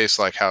IPA taste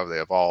like? How have they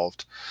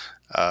evolved?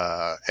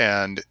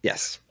 And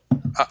yes,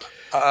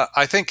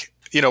 I think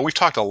we've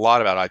talked a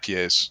lot about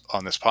IPAs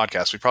on this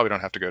podcast. We probably don't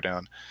have to go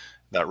down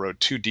that road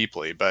too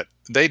deeply, but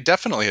they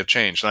definitely have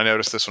changed. And I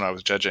noticed this when I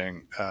was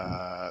judging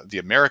the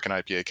American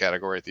IPA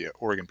category at the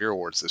Oregon Beer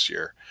Awards this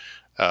year.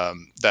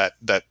 That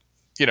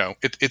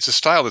it's a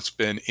style that's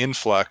been in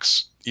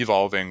flux,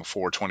 evolving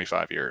for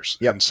 25 years.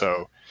 Yep. And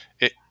so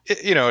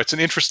it's an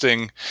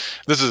interesting,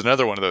 this is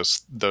another one of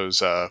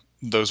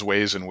those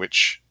ways in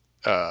which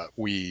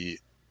we,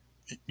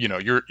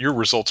 your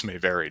results may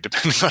vary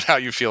depending on how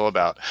you feel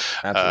about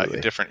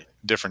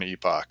different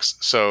epochs.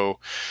 So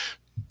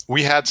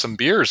we had some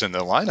beers in the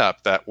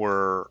lineup that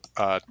were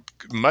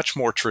much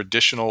more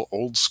traditional,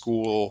 old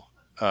school,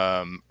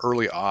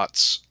 early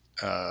aughts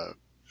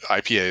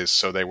IPAs,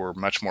 so they were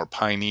much more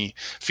piney,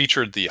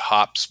 featured the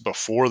hops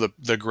before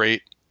the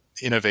great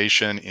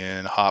innovation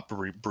in hop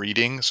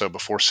breeding. So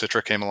before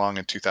Citra came along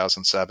in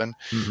 2007,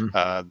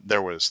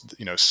 there was,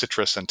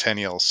 Citra,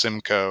 Centennial,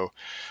 Simcoe,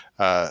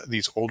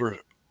 these older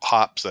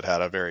hops that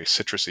had a very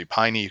citrusy,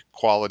 piney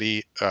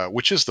quality,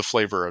 which is the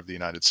flavor of the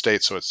United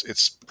States. So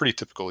it's pretty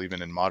typical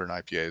even in modern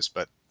IPAs,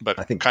 but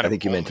I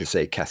think you meant to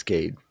say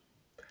Cascade.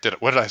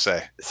 What did I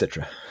say?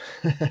 Citra.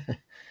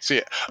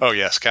 See, oh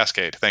yes,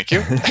 Cascade. Thank you.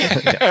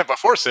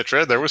 Before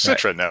Citra, there was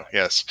Citra. Right. No,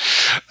 yes.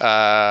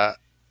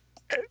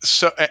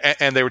 So,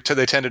 and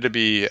they tended to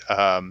be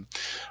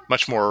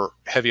much more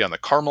heavy on the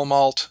caramel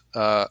malt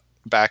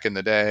back in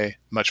the day,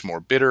 much more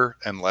bitter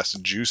and less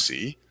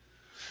juicy.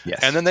 Yes.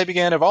 And then they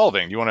began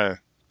evolving. Do you want to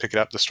pick it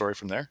up the story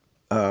from there?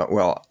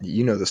 Well,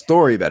 you know the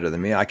story better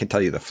than me. I can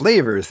tell you the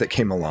flavors that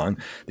came along.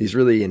 These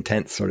really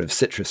intense sort of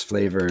citrus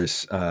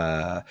flavors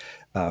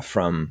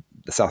from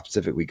the South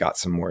Pacific. We got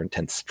some more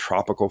intense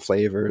tropical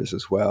flavors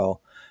as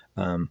well.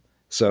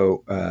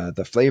 So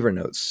the flavor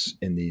notes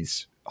in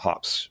these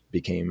hops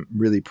became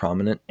really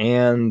prominent,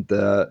 and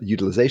the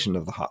utilization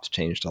of the hops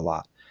changed a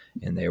lot,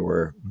 and they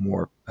were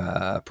more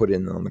put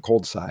in on the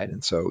cold side,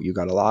 and so you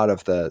got a lot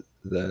of the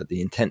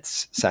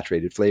intense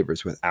saturated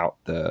flavors without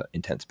the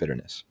intense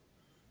bitterness.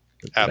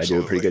 Did I do a pretty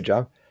Absolutely. good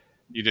job?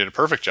 You did a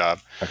perfect job.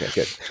 Okay,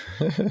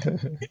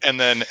 good. And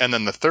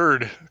then the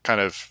third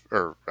kind of,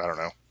 or I don't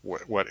know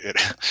what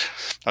it,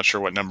 not sure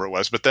what number it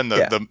was, but then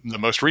the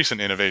most recent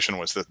innovation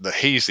was the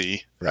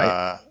hazy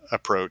Right.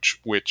 approach,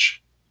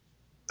 which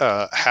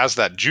has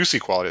that juicy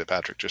quality that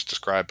Patrick just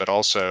described, but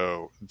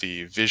also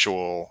the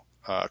visual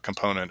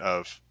component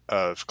of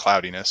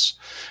cloudiness.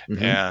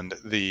 Mm-hmm. And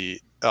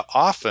the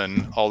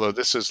often, although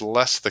this is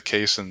less the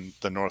case in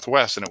the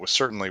Northwest, and it was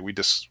certainly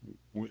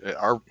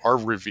our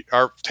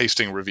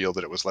tasting revealed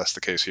that it was less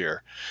the case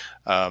here.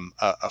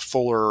 A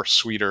fuller,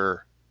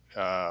 sweeter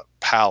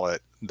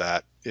palate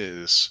that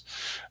is,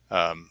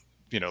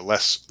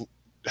 less,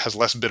 has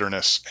less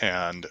bitterness,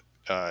 and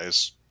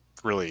is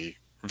really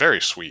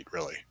very sweet.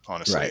 Really,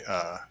 honestly,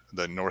 Right.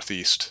 the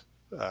Northeast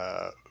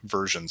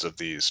versions of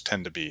these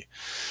tend to be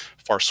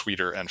far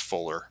sweeter and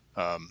fuller,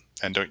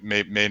 and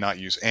may not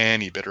use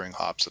any bittering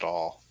hops at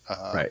all.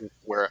 Right.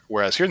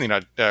 Whereas here in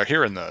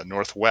the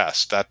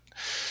Northwest, that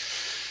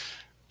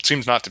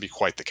seems not to be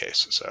quite the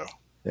case. So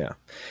Yeah,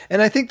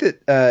 and I think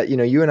that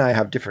you and I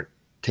have different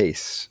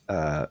tastes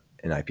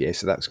in IPA,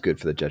 so that was good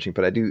for the judging.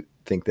 But I do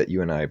think that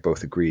you and I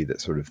both agree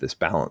that sort of this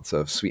balance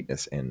of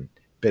sweetness and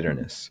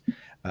bitterness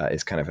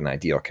is kind of an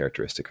ideal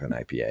characteristic of an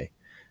IPA.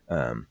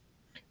 Um,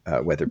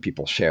 Whether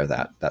people share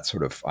that, that's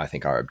sort of, I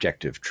think, our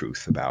objective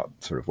truth about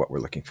sort of what we're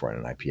looking for in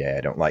an IPA.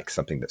 I don't like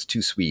something that's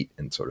too sweet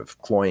and sort of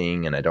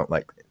cloying, and I don't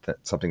like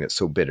something that's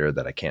so bitter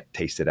that I can't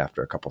taste it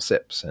after a couple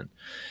sips. And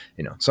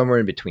somewhere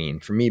in between.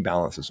 For me,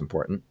 balance is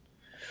important.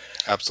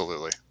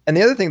 absolutely. And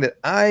the other thing that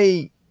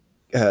I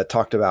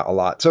talked about a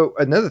lot. So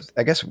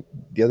I guess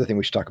the other thing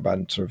we should talk about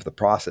in sort of the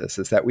process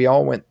is that we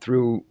all went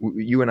through,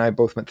 you and I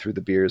both went through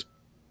the beers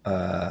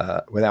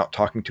without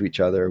talking to each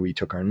other. We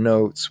took our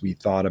notes, we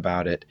thought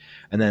about it.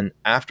 And then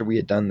after we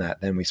had done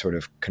that, then we sort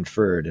of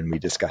conferred and we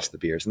discussed the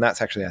beers. And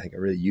that's actually, I think,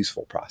 a really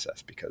useful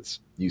process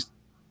because you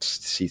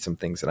see some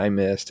things that I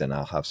missed and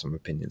I'll have some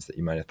opinions that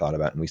you might have thought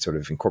about. And we sort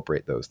of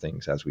incorporate those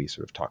things as we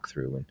sort of talk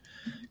through and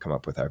come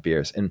up with our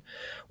beers. And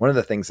one of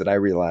the things that I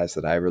realized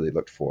that I really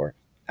looked for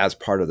as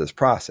part of this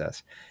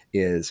process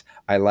is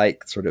I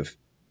like sort of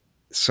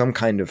some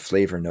kind of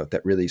flavor note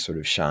that really sort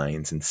of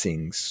shines and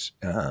sings.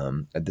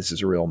 This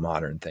is a real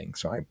modern thing.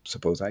 So I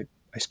suppose I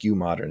skew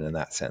modern in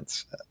that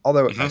sense,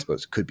 although I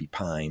suppose it could be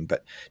pine,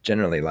 but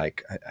generally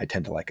I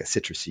tend to like a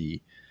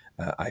citrusy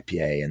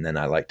IPA. And then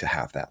I like to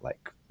have that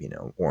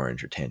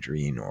orange or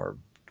tangerine or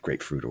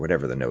grapefruit or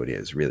whatever the note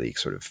is really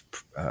sort of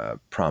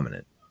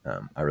prominent.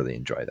 I really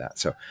enjoy that.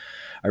 So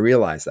I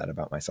realized that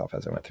about myself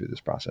as I went through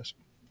this process.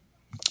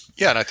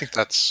 Yeah, and I think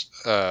that's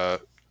a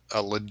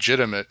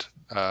legitimate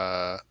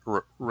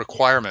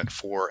requirement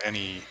for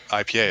any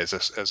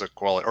IPA as a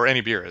quality, or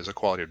any beer as a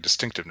quality of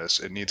distinctiveness.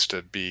 It needs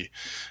to be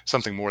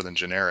something more than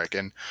generic.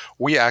 And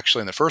we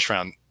actually in the first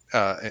round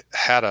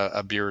had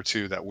a beer or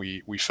two that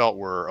we felt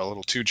were a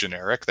little too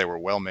generic. They were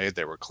well made,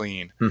 they were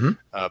clean,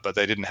 but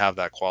they didn't have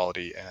that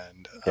quality,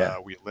 and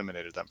we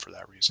eliminated them for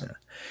that reason. Yeah.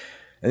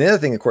 And the other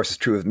thing, of course, is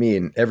true of me,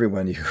 and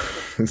everyone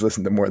who's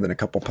listened to more than a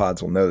couple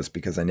pods will know this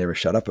because I never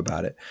shut up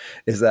about it,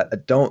 is that I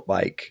don't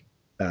like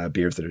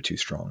beers that are too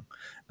strong.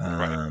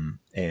 Right.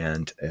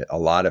 And a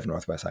lot of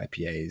Northwest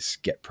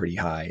IPAs get pretty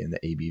high in the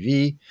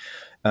ABV.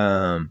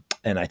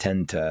 And I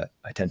tend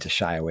to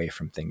shy away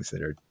from things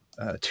that are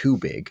too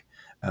big.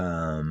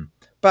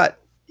 But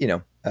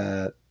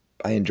I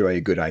enjoy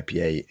a good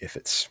IPA if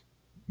it's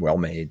well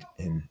made.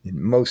 In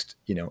most,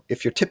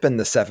 if you're tipping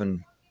the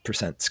 7%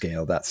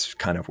 scale, that's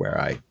kind of where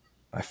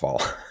I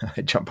fall.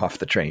 I jump off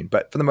the train.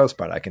 But for the most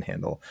part, I can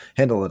handle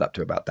it up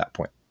to about that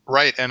point.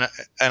 Right, and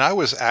I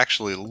was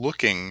actually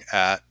looking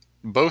at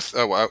both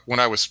when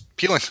I was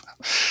peeling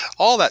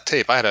all that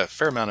tape. I had a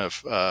fair amount of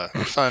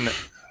fun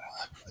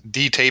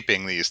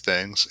de-taping these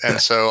things, and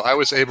so I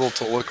was able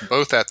to look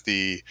both at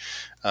the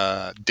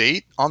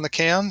date on the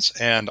cans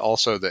and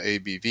also the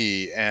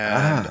ABV.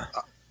 And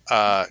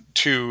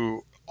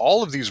to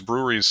all of these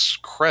breweries'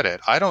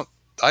 credit, I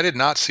did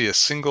not see a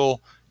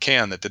single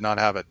can that did not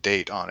have a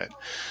date on it.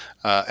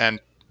 And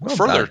well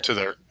further done. to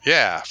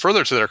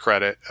their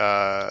credit,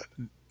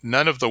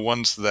 none of the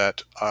ones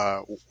that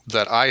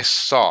I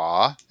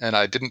saw, and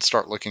I didn't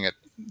start looking at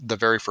the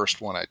very first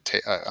one I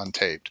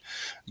untaped,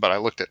 but I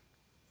looked at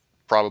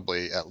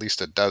probably at least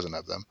a dozen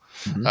of them.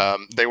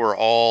 They were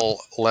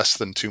all less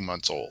than 2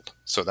 months old,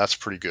 so that's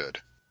pretty good.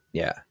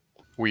 Yeah.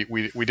 We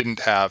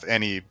didn't have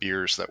any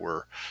beers that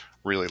were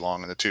really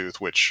long in the tooth,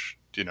 which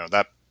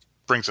that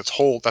brings that's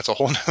a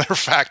whole other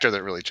factor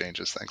that really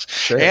changes things.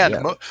 Sure, and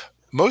yeah.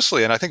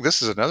 Mostly, and I think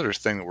this is another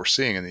thing that we're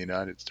seeing in the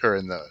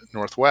in the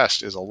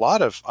Northwest, is a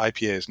lot of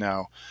IPAs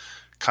now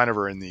kind of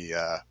are in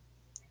the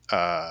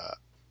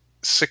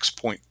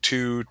 6.2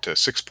 to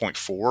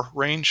 6.4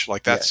 range.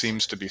 Like that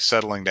seems to be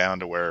settling down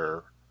to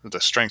where the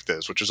strength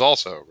is, which is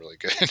also really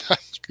good.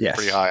 Yes.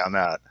 Pretty high on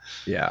that.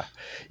 Yeah.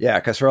 Yeah.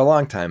 Because for a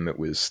long time, it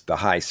was the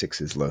high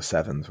sixes, low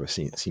sevens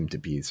seemed to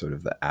be sort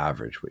of the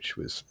average, which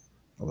was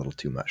a little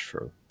too much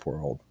for poor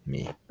old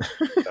me.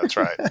 That's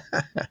right.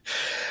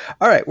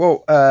 All right.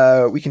 Well,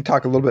 we can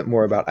talk a little bit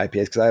more about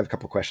IPAs because I have a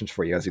couple questions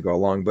for you as we go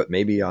along, but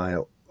maybe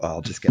I'll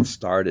just get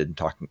started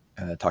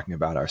talking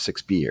about our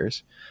 6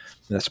 beers.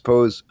 And I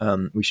suppose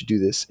we should do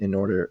this in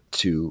order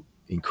to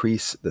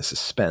increase the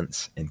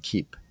suspense and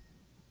keep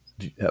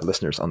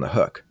listeners on the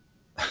hook.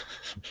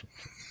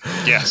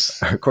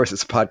 Yes. Of course,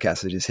 it's a podcast,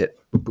 so just hit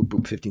boop,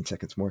 boop, 15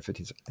 seconds more,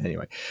 15 seconds.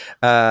 Anyway,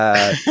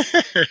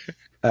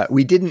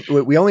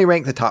 we only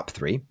ranked the top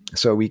 3,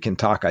 so we can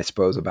talk, I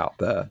suppose, about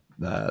the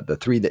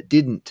 3 that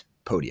didn't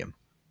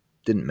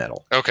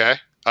medal. Okay.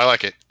 I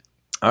like it.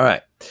 All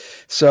right.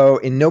 So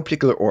in no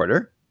particular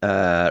order,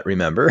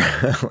 remember,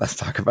 let's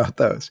talk about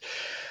those.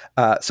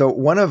 So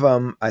one of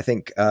them, I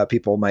think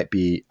people might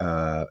be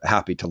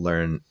happy to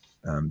learn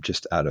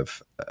just out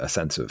of a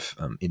sense of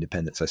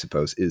independence, I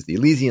suppose, is the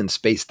Elysian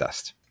Space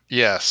Dust.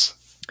 Yes.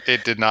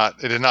 It did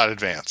not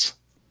advance.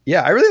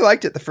 Yeah, I really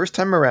liked it the first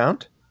time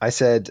around. I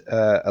said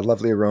a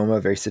lovely aroma,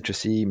 very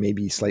citrusy,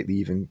 maybe slightly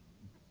even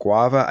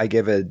guava. I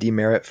gave a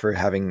demerit for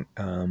having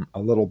a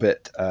little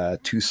bit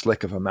too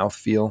slick of a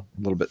mouthfeel,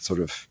 a little bit sort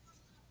of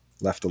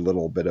left a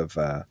little bit of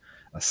a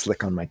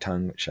slick on my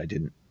tongue, which I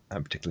didn't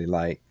particularly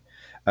like.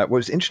 What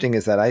was interesting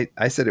is that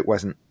I said it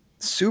wasn't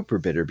super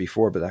bitter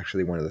before, but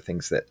actually one of the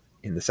things that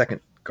in the second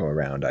go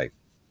around I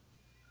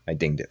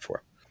dinged it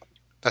for.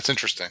 That's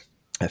interesting.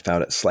 I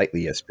found it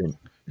slightly astringent.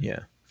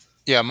 Yeah.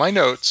 Yeah, my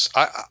notes.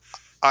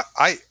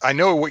 I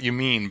know what you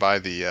mean by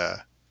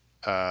the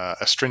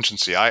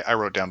astringency. I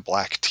wrote down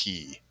black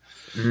tea,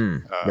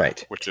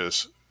 right, which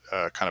is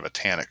kind of a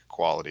tannic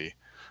quality.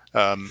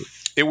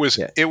 It was,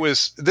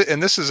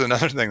 and this is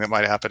another thing that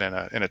might happen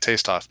in a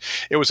taste off.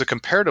 It was a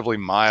comparatively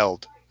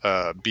mild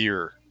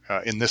beer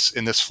in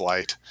this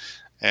flight,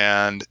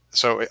 and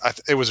so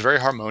it was very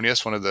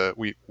harmonious.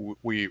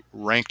 We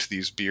ranked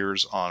these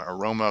beers on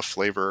aroma,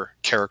 flavor,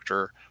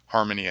 character,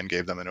 harmony, and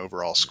gave them an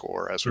overall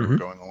score as we were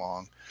going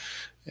along.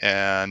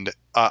 And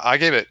I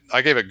gave it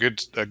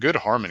a good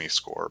harmony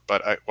score,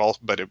 but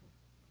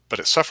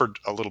it suffered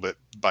a little bit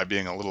by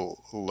being a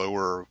little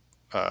lower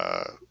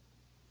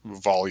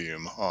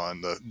volume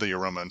on the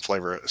aroma and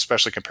flavor,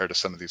 especially compared to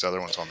some of these other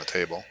ones on the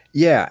table.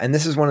 Yeah, and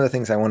this is one of the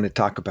things I wanted to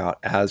talk about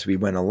as we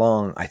went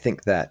along. I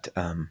think that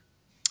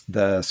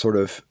the sort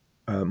of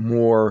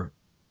more,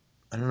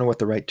 I don't know what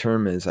the right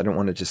term is. I don't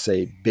want to just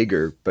say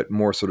bigger, but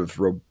more sort of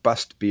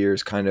robust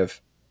beers kind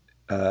of,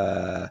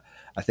 I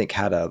think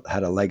had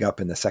a leg up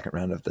in the second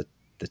round of the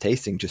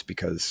tasting, just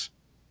because,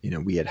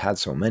 we had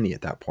so many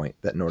at that point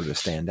that in order to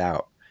stand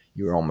out,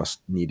 you were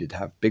almost needed to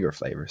have bigger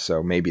flavor.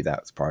 So maybe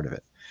that's part of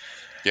it.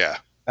 Yeah.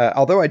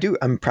 Although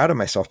I'm proud of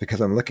myself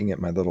because I'm looking at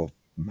my little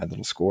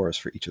scores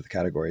for each of the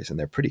categories, and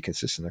they're pretty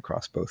consistent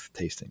across both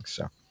tastings.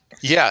 So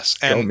yes,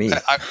 and me.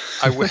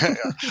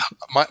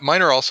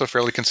 Mine are also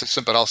fairly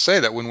consistent. But I'll say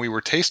that when we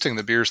were tasting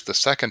the beers the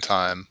second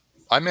time,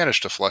 I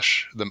managed to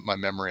flush my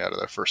memory out of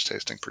the first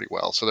tasting pretty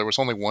well. So there was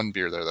only one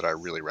beer there that I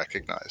really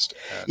recognized.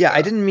 And, yeah,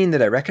 I didn't mean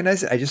that I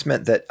recognized it. I just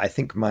meant that I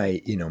think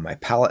my my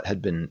palate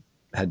had been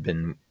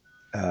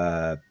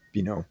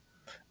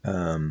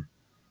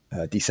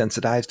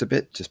desensitized a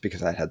bit just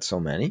because I had so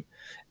many,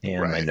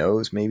 and my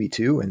nose maybe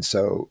too. And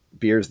so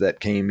beers that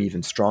came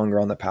even stronger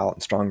on the palate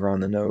and stronger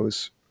on the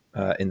nose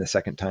in the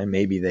second time,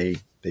 maybe they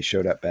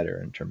showed up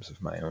better in terms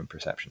of my own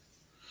perception.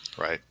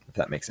 Right. If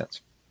that makes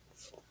sense.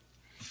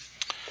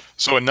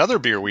 So another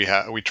beer we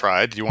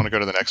tried. Do you want to go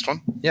to the next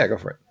one? Yeah, go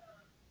for it.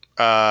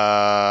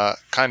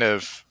 Kind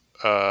of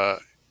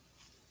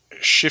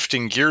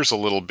shifting gears a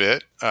little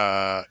bit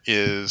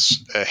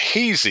is a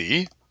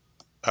hazy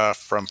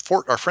from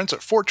our friends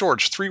at Fort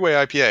George 3-Way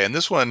IPA, and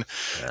this one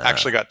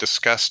actually got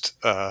discussed.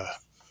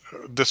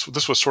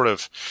 This was sort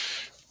of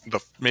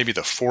maybe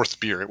the fourth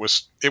beer. It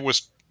was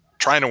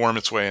trying to worm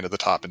its way into the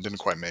top and didn't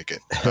quite make it.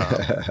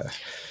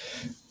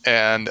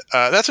 And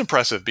that's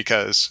impressive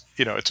because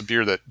it's a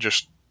beer that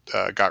just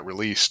got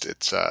released.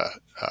 It's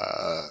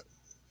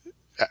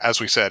as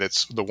we said,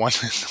 it's the one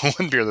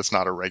beer that's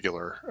not a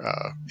regular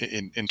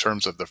in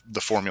terms of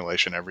the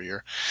formulation every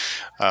year.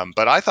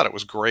 But I thought it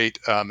was great.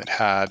 It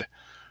had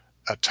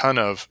a ton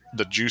of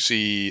the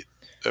juicy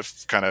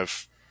kind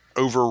of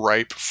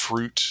overripe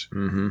fruit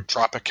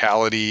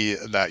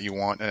tropicality that you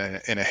want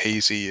in a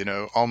hazy.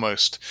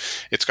 Almost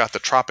it's got the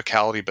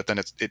tropicality, but then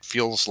it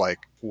feels like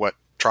what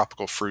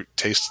tropical fruit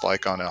tastes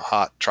like on a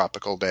hot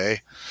tropical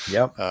day.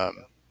 Yep.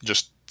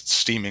 Just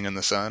steaming in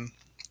the sun.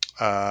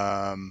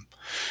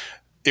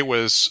 It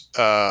was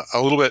a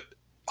little bit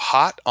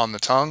hot on the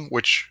tongue,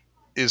 which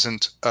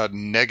isn't a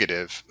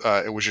negative.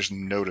 It was just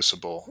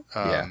noticeable.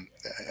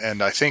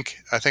 And I think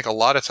a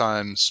lot of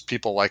times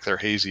people like their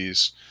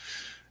hazies.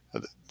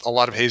 A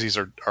lot of hazies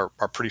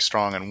are pretty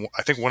strong, and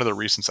I think one of the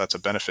reasons that's a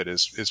benefit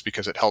is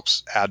because it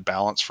helps add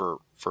balance for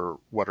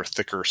what are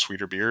thicker,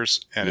 sweeter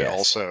beers, and it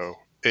also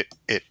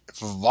it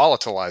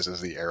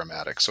volatilizes the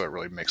aromatic, so it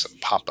really makes it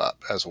pop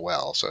up as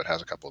well. So it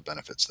has a couple of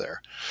benefits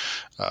there,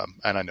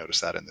 and I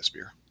noticed that in this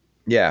beer.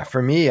 Yeah,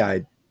 for me,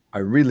 I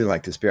really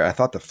like this beer. I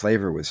thought the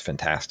flavor was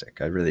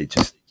fantastic. I really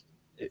just,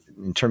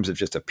 in terms of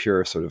just a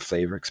pure sort of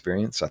flavor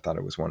experience, I thought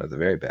it was one of the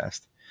very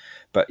best.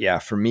 But yeah,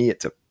 for me,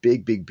 it's a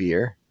big, big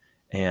beer,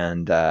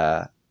 and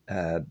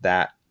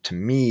that to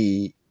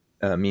me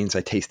means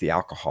I taste the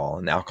alcohol,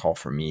 and alcohol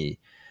for me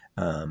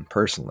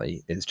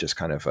personally is just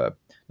kind of a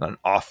not an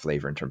off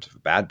flavor in terms of a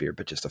bad beer,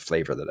 but just a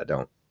flavor that I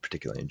don't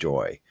particularly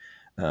enjoy,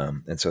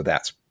 and so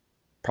that's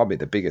probably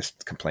the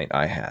biggest complaint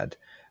I had.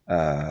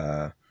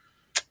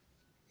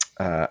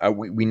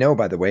 We know,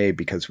 by the way,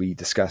 because we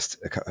discussed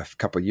a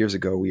couple of years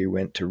ago, we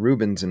went to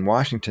Rubens in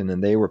Washington,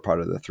 and they were part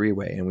of the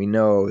three-way, and we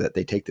know that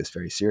they take this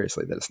very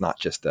seriously. That it's not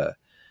just a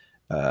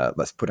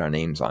let's put our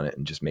names on it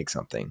and just make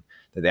something.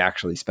 That they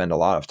actually spend a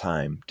lot of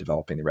time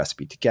developing the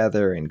recipe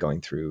together and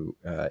going through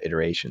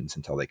iterations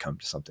until they come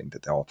to something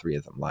that all three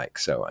of them like.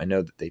 So I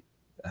know that they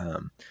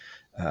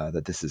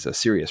that this is a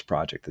serious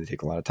project that they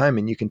take a lot of time,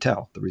 and you can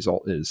tell the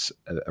result is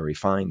a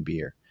refined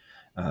beer.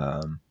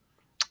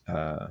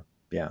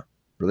 Yeah.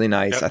 Really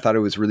nice. Yep. I thought it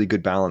was really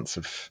good balance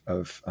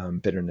of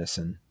bitterness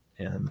and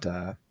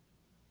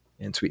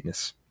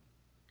sweetness.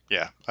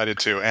 Yeah, I did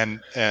too.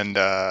 And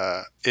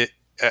it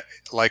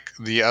like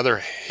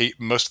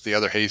most of the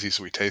other hazies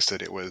we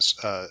tasted, it was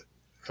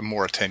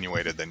more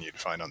attenuated than you'd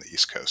find on the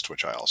East Coast,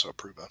 which I also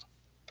approve of.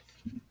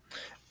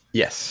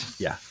 Yes.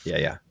 Yeah.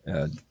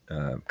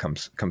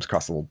 Comes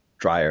across a little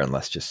drier and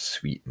less just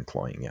sweet and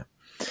cloying. Yeah.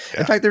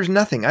 In fact, there's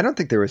nothing. I don't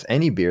think there was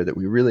any beer that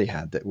we really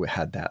had that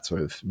had that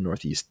sort of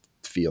Northeast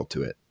feel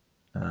to it.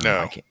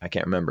 No, I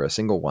can't remember a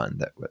single one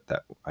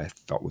that I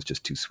thought was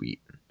just too sweet.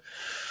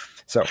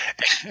 So,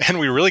 and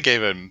we really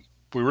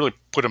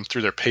put them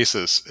through their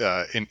paces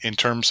in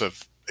terms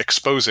of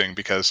exposing,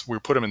 because we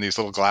put them in these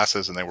little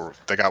glasses and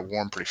they got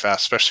warm pretty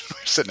fast, especially when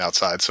we were sitting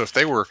outside. So if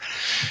they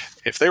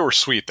were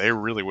sweet, they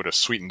really would have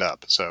sweetened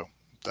up. So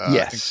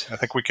yes, I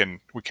think we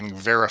can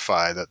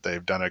verify that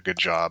they've done a good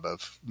job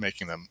of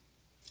making them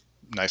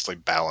nicely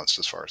balanced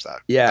as far as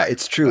that. Yeah,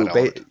 it's true.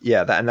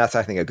 And that's,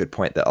 I think, a good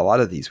point, that a lot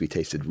of these we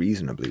tasted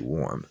reasonably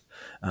warm,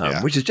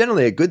 which is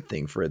generally a good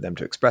thing for them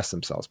to express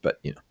themselves. But,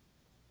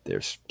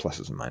 there's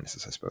pluses and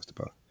minuses, I suppose, to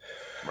both.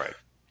 Right.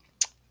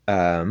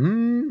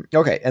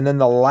 Okay. And then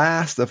the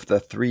last of the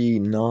three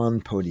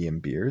non-podium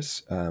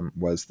beers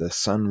was the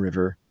Sun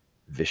River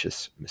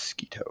Vicious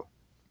Mosquito.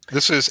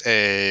 This is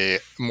a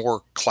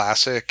more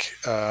classic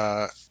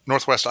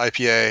Northwest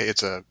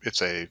IPA.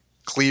 It's a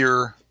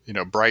clear,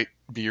 bright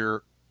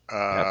beer,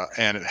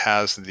 and it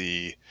has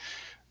the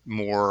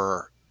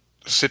more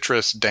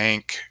citrus,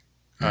 dank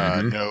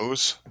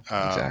nose.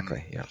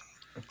 Exactly. Yeah.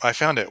 I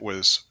found it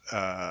was.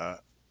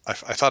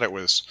 I thought it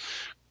was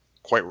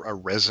quite a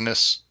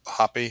resinous,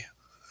 hoppy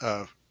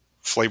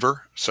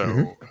flavor.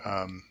 So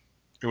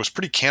it was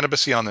pretty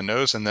cannabisy on the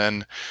nose, and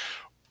then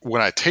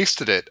when I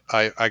tasted it,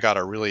 I got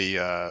a really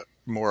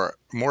more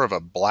of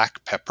a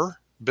black pepper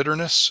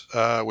bitterness,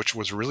 which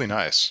was really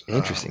nice.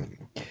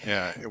 Interesting.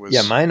 Yeah, it was.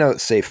 Yeah, my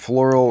notes say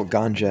floral,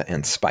 ganja,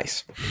 and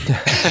spice.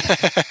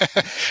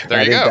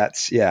 There you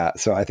go.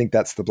 So I think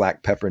that's the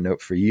black pepper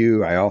note for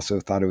you. I also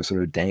thought it was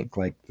sort of dank,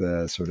 like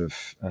the sort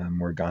of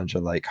more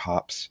ganja-like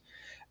hops.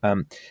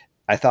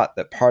 I thought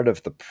that part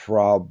of the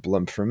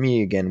problem for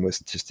me, again, was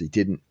just they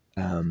didn't.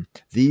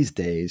 These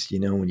days,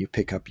 when you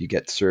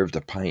get served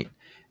a pint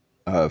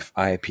of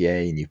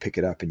IPA and you pick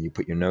it up and you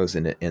put your nose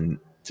in it, and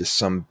just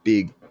some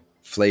big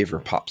flavor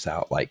pops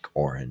out, like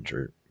orange,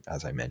 or,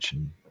 as I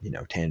mentioned,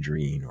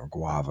 tangerine or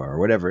guava or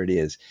whatever it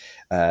is.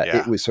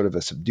 It was sort of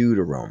a subdued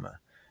aroma,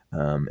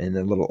 and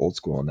a little old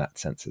school in that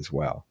sense as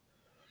well.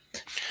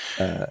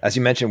 As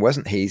you mentioned, it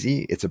wasn't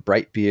hazy. It's a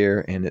bright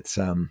beer, and it's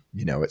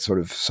it's sort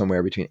of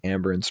somewhere between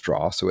amber and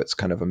straw, so it's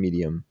kind of a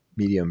medium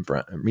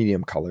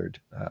colored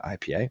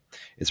IPA.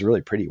 It's a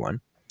really pretty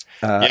one.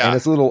 And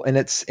it's a little, and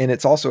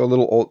it's also a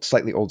little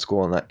slightly old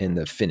school in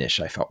the finish.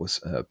 I felt was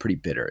pretty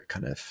bitter. It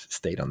kind of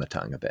stayed on the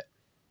tongue a bit.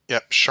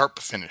 Yep, sharp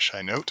finish,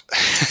 I note.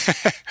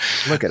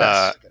 Look at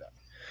us.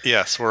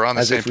 Yes, we're on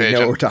the same page.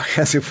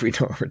 As if we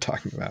know what we're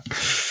talking about.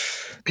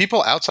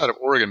 People outside of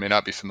Oregon may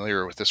not be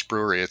familiar with this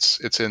brewery.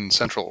 It's in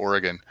Central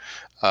Oregon.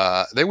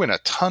 They win a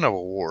ton of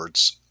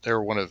awards.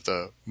 They're one of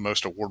the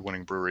most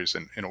award-winning breweries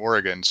in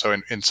Oregon. So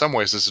in some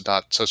ways, this is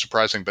not so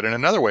surprising. But in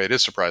another way, it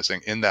is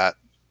surprising in that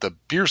the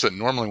beers that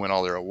normally win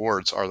all their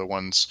awards are the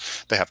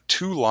ones, they have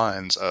two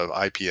lines of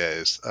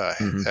IPAs,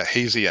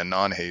 hazy and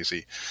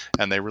non-hazy,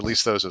 and they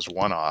release those as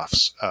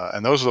one-offs.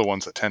 And those are the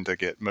ones that tend to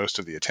get most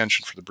of the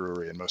attention for the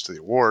brewery and most of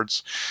the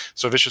awards.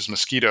 So Vicious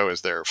Mosquito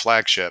is their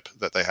flagship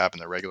that they have in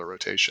their regular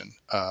rotation.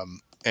 But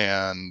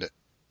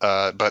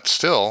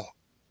still,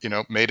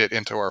 made it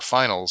into our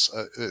finals.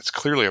 It's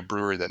clearly a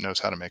brewery that knows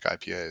how to make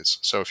IPAs.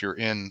 So if you're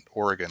in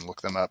Oregon,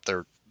 look them up.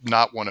 They're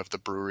not one of the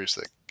breweries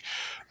that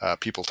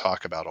people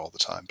talk about all the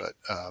time, but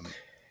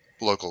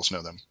locals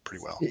know them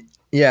pretty well.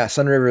 Yeah,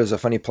 Sun River is a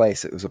funny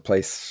place. It was a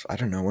place, I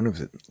don't know, when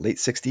was it? Late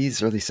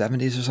 60s, early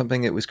 70s or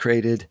something. It was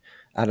created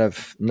out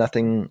of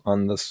nothing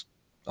on the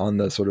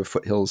sort of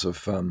foothills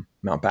of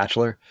Mount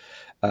Bachelor.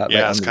 Right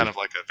Yeah, on it's kind the of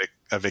like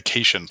a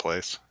vacation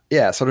place.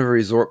 Yeah, sort of a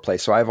resort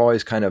place. So I've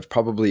always kind of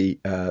probably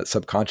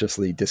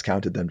subconsciously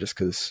discounted them just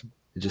because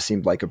it just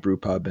seemed like a brew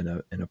pub in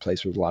a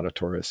place with a lot of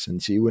tourists,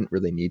 and so you wouldn't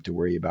really need to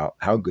worry about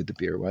how good the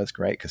beer was,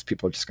 right? Because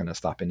people are just going to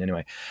stop in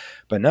anyway.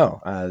 But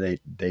no,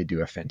 they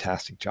do a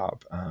fantastic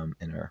job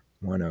and are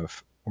one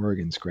of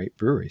Oregon's great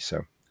breweries.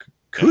 So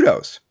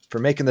kudos for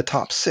making the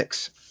top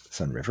 6,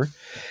 Sun River.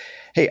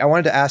 Hey, I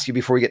wanted to ask you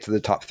before we get to the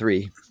top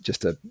 3,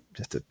 just to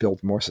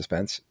build more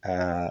suspense.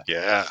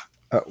 Yeah.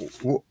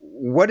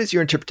 What is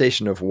your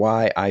interpretation of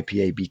why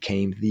IPA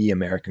became the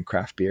American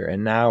craft beer,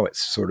 and now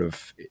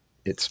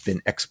it's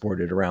been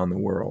exported around the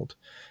world?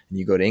 And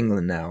you go to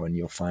England now, and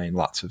you'll find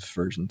lots of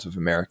versions of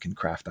American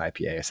craft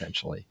IPA.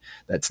 Essentially,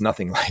 that's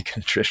nothing like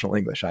a traditional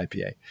English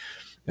IPA.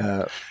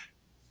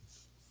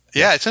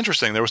 Yeah, it's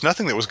interesting. There was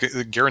nothing that was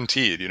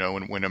guaranteed.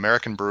 When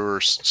American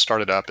brewers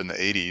started up in the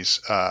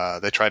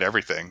 80s, they tried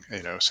everything.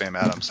 Sam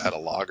Adams had a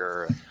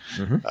lager. And,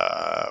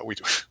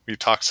 we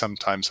talked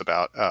sometimes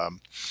about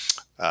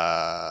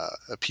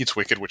Pete's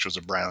Wicked, which was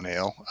a brown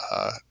ale.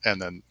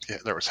 And then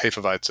there was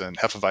Hefeweizen,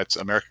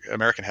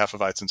 American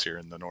Hefeweizens here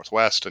in the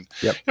Northwest. And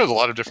there's a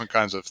lot of different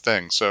kinds of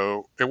things.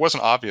 So it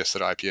wasn't obvious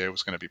that IPA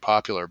was going to be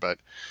popular, but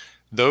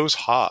those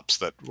hops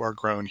that are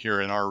grown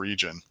here in our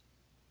region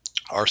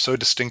are so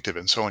distinctive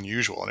and so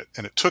unusual.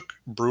 And it took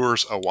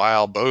brewers a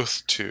while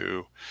both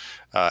to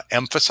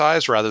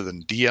emphasize rather than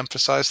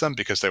de-emphasize them,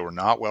 because they were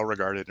not well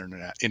regarded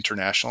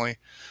internationally,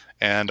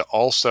 and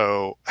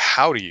also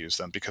how to use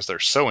them, because they're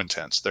so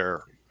intense.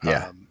 They're,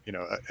 a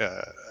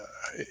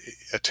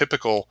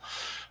typical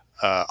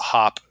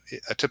hop,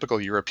 a typical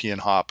European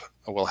hop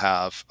will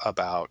have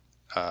about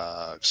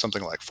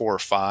something like 4 or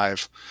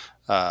 5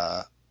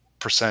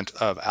 percent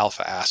of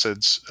alpha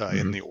acids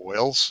in the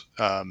oils,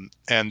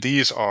 and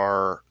these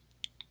are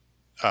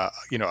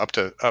up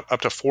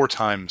to 4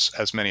 times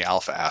as many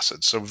alpha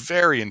acids. So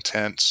very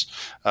intense,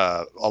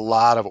 a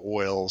lot of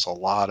oils, a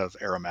lot of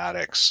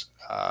aromatics,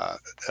 a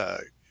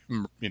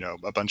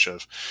bunch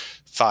of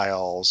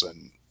thiols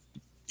and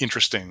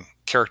interesting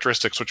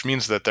characteristics, which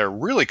means that they're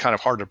really kind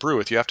of hard to brew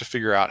with. You have to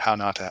figure out how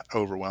not to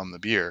overwhelm the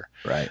beer.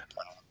 Right.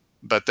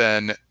 But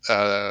then,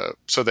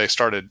 so they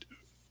started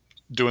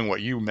doing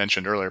what you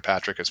mentioned earlier,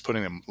 Patrick, is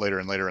putting them later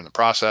and later in the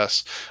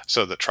process,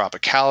 so the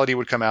tropicality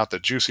would come out, the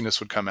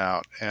juiciness would come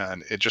out,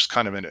 and it just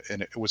kind of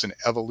it was an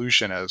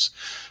evolution as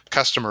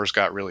customers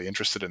got really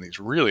interested in these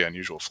really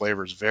unusual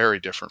flavors, very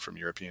different from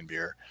European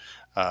beer,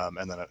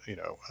 and then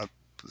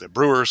the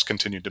brewers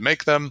continued to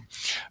make them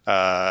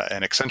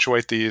and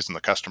accentuate these, and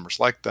the customers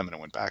liked them, and it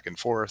went back and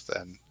forth,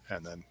 and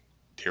then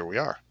here we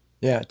are.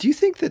 Yeah. Do you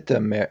think that the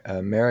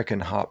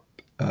American hop,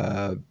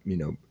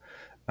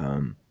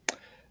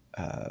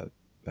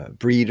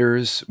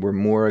 breeders were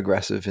more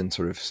aggressive in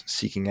sort of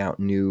seeking out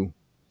new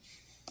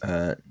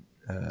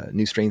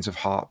strains of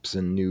hops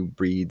and new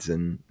breeds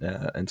and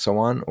so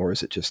on, or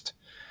is it just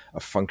a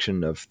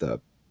function of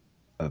the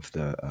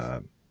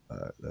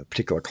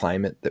particular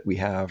climate that we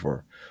have,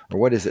 or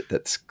what is it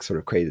that's sort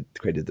of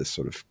created this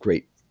sort of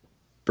great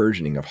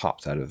burgeoning of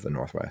hops out of the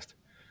Northwest?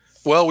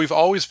 Well, we've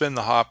always been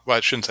the hop. Well,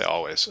 I shouldn't say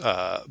always,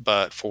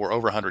 but for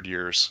over 100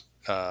 years.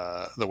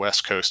 The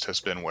West Coast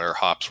has been where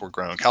hops were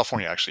grown.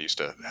 California actually used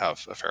to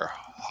have a fair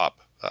hop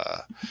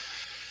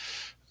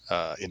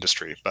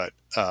industry, but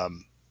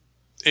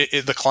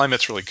the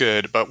climate's really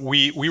good. But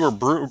we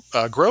were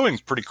growing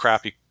pretty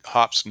crappy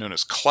hops known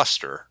as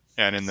cluster,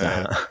 and in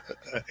the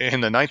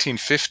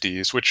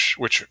 1950s,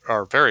 which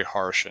are very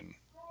harsh and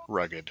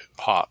rugged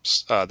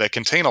hops, they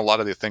contain a lot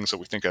of the things that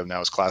we think of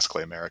now as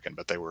classically American,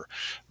 but they were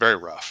very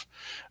rough.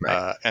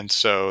 Right. And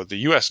so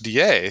the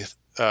USDA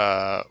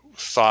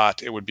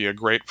thought it would be a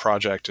great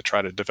project to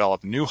try to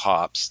develop new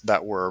hops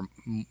that were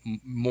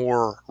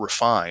more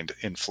refined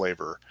in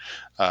flavor.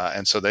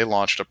 And so they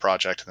launched a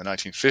project in the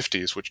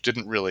 1950s, which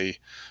didn't really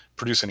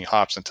produce any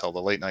hops until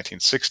the late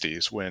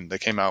 1960s, when they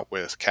came out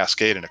with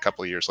Cascade, and a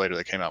couple of years later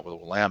they came out with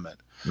Willamette.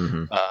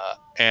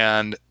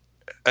 And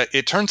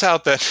it turns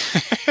out that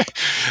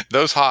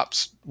those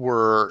hops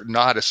were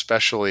not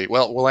especially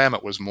well.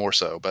 Willamette was more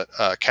so, but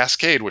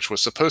Cascade, which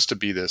was supposed to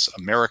be this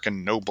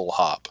American noble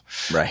hop,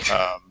 right,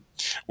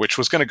 which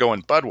was going to go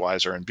in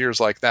Budweiser and beers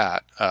like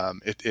that,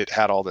 it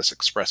had all this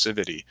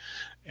expressivity,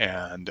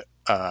 and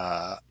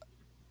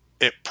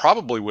it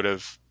probably would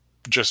have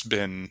just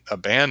been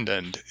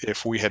abandoned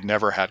if we had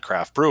never had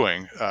craft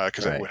brewing,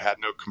 because it would have had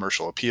no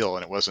commercial appeal,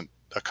 and it wasn't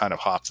a kind of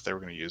hop that they were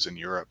going to use in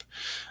Europe.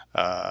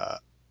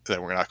 That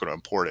we're not going to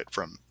import it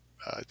from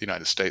the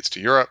United States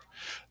to Europe.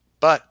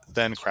 But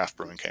then craft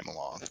brewing came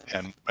along,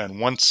 and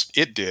once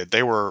it did,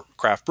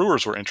 craft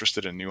brewers were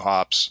interested in new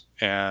hops,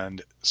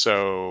 and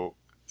so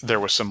there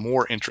was some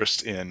more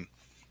interest in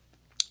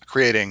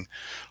creating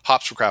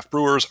hops for craft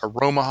brewers,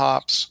 aroma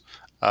hops,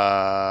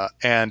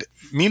 and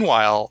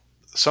meanwhile,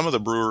 some of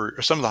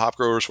the hop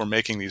growers were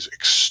making these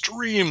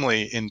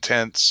extremely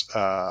intense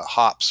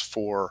hops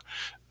for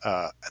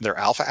their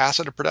alpha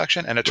acid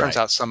production, and it turns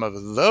Right. out some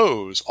of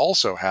those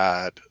also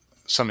had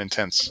some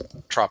intense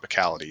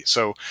tropicality.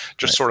 So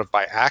just Right. sort of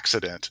by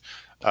accident,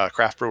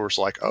 craft brewers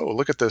like, oh,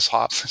 look at this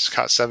hop. It's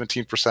got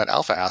 17%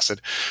 alpha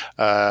acid.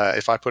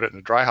 If I put it in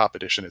a dry hop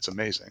edition, it's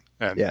amazing.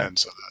 Yeah. And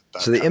so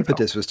So that the kind of helped.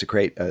 impetus was to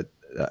create a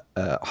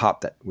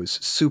hop that was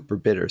super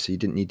bitter, so you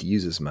didn't need to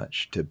use as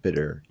much to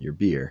bitter your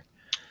beer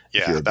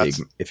Yeah,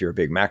 if you're a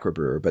big macro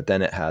brewer. But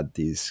then it had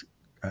these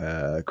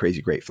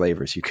crazy great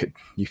flavors you could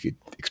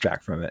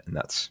extract from it, and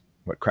that's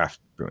what craft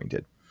brewing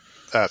did.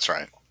 that's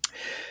right.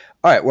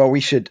 All right. Well, we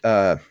should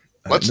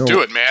Let's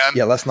do it, man.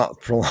 Yeah, let's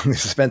not prolong the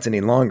suspense any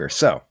longer.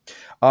 So,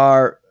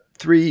 our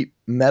three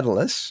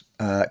medalists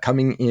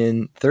coming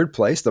in third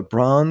place, the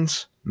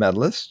bronze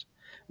medalist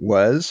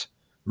was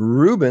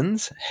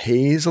Rubens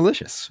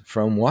Hazelicious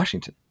from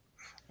Washington.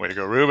 Way to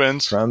go,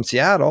 Rubens. From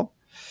Seattle.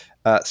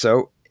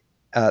 The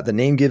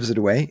name gives it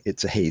away.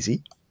 It's a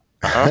hazy.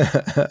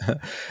 Uh-huh.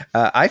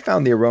 I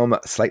found the aroma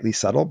slightly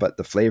subtle, but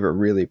the flavor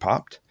really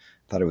popped.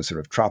 Thought it was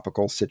sort of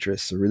tropical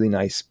citrus, a really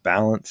nice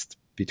balance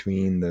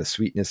between the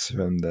sweetness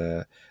from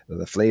the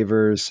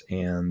flavors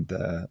and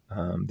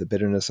the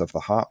bitterness of the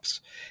hops,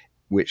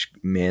 which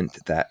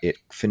meant that it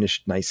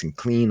finished nice and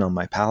clean on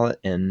my palate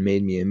and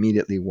made me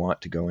immediately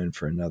want to go in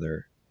for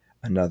another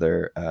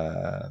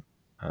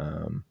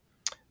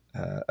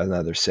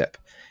sip.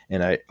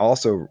 And I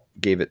also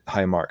gave it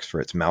high marks for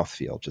its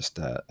mouthfeel. Just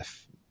I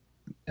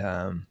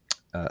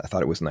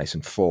thought it was nice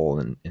and full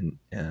and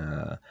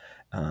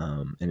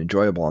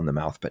enjoyable on the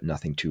mouth, but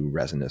nothing too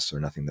resinous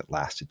or nothing that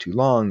lasted too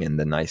long. And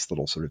the nice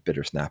little sort of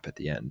bitter snap at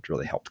the end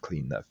really helped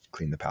clean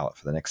the palate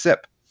for the next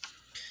sip.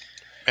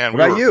 And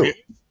what about you?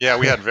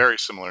 We had very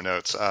similar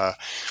notes. I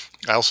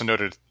also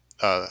noted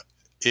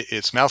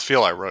its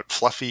mouthfeel. I wrote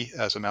fluffy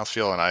as a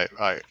mouthfeel, and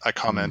I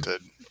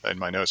commented in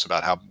my notes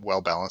about how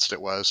well balanced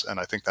it was. And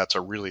I think that's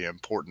a really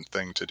important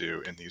thing to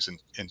do in these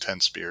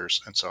intense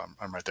beers. And so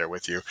I'm right there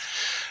with you.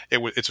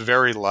 It's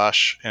very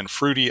lush and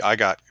fruity. I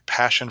got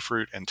passion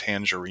fruit and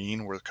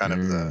tangerine were kind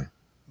of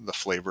the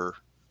flavor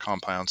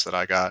compounds that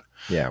I got.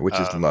 Yeah, which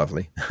is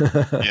lovely.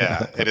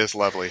 Yeah, it is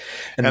lovely.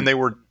 And they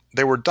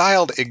were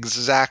dialed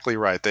exactly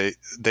right.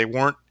 They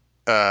weren't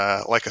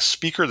like a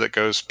speaker that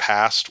goes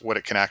past what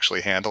it can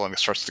actually handle and it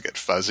starts to get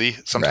fuzzy.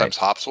 Sometimes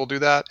hops will do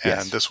that,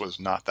 and this was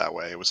not that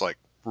way. It was like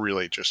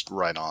really just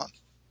right on.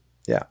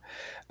 Yeah.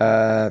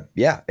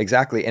 Yeah,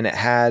 exactly. And it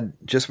had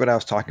just what I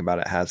was talking about.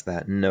 It has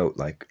that note,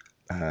 like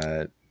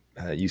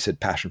you said,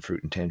 passion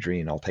fruit and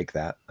tangerine. I'll take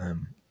that.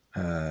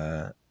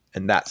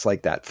 And that's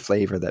like that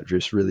flavor that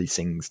just really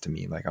sings to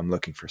me. Like I'm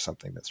looking for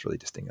something that's really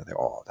distinct.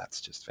 Oh, that's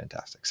just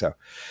fantastic. So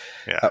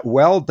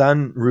well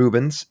done,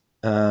 Rubens.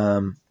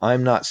 I'm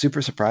not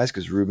super surprised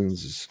because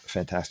Rubens is a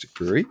fantastic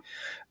brewery.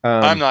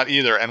 I'm not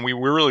either. And we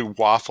really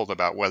waffled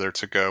about whether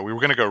to go. We were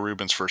going to go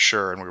Rubens for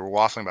sure. And we were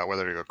waffling about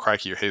whether to go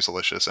Crikey or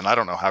Hazelicious. And I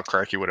don't know how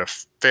Crikey would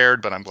have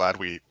fared, but I'm glad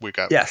we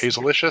got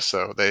Hazelicious.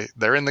 So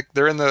they're in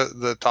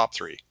the top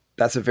three.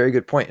 That's a very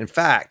good point. In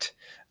fact,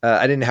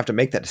 I didn't have to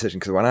make that decision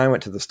because when I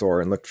went to the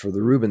store and looked for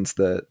the Rubens,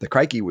 the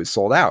Crikey was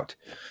sold out.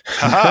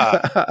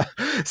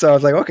 So I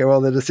was like, okay, well,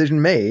 the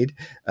decision made.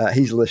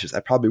 Hazelicious. I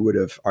probably would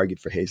have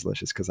argued for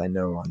Hazelicious because I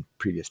know on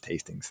previous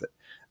tastings that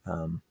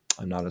I'm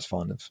not as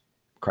fond of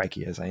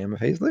Crikey as I am of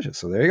Hazelicious.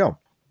 So there you go.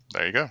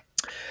 There you go.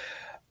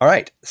 All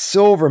right.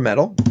 Silver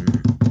medal,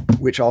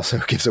 which also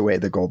gives away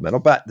the gold medal.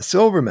 But the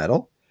silver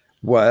medal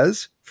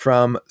was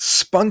from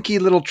Spunky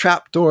Little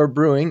Trapdoor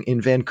Brewing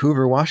in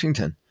Vancouver,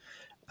 Washington.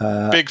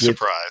 Big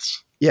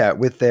surprise.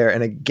 With their,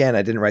 and again,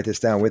 I didn't write this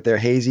down, with their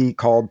hazy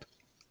called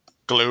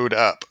Glowed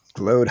Up.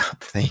 Glowed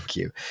Up. Thank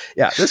you.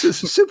 Yeah, this was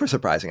super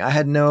surprising. I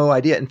had no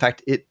idea. In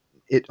fact, it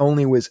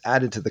only was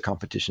added to the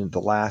competition at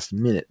the last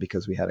minute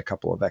because we had a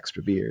couple of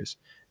extra beers.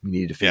 We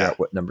needed to figure out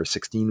what number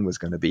 16 was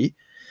going to be.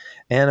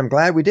 And I'm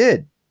glad we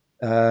did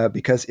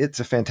because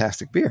it's a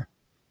fantastic beer.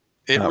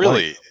 It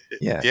really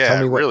is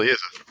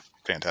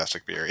a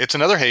fantastic beer. It's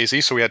another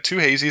hazy. So we had two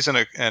hazies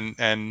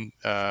and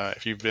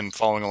if you've been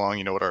following along,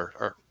 you know what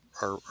our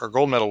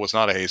gold medal was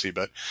not a hazy,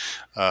 but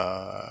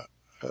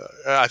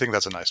I think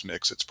that's a nice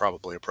mix. It's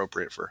probably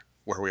appropriate for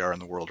where we are in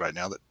the world right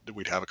now that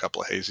we'd have a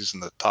couple of hazies in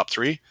the top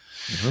three.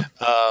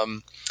 Mm-hmm.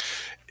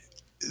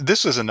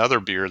 This is another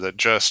beer that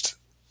just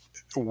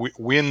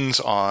wins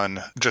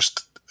on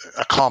just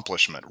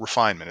accomplishment,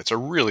 refinement. It's a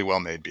really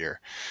well-made beer.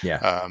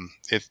 Yeah.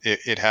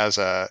 It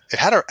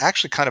had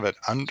actually kind of a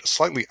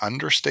slightly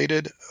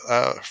understated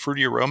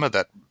fruity aroma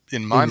that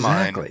in my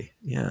mind,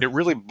 it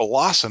really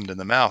blossomed in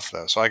the mouth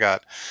though. So I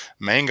got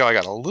mango, I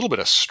got a little bit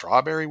of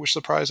strawberry, which is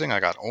surprising. I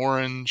got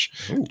orange,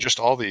 just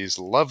all these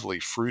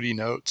lovely fruity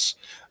notes.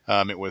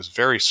 It was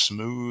very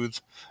smooth.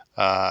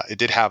 It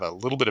did have a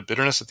little bit of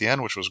bitterness at the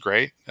end, which was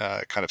great.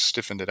 It kind of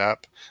stiffened it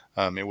up.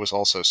 It was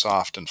also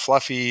soft and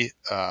fluffy.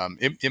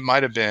 It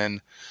might have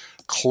been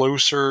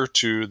closer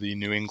to the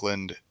New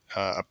England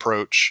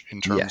approach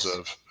in terms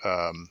of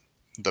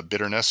the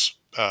bitterness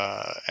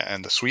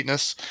and the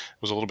sweetness.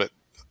 It was a little bit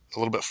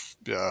little bit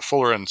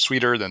fuller and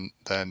sweeter than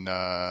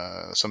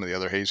some of the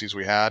other hazies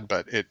we had,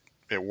 but it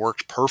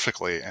worked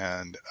perfectly.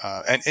 And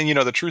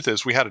the truth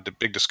is, we had a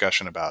big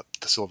discussion about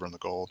the silver and the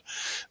gold.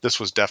 This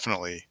was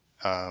definitely,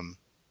 on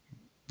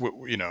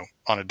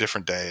a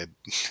different day,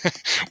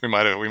 we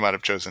might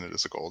have chosen it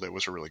as a gold. It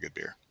was a really good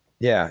beer.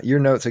 Yeah, your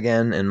notes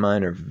again and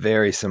mine are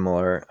very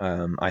similar.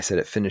 I said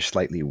it finished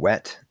slightly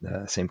wet,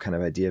 same kind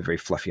of idea, very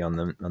fluffy on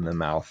the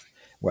mouth.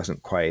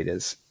 Wasn't quite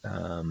as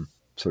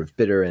sort of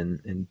bitter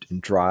and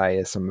dry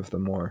as some of the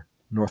more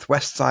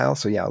Northwest style.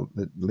 So yeah,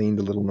 it leaned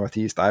a little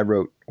Northeast. I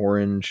wrote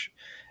orange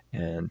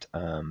and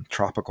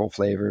tropical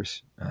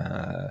flavors.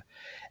 And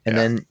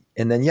then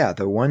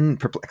the one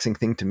perplexing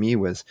thing to me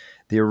was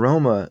the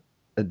aroma.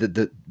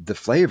 The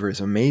flavor is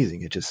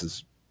amazing. It just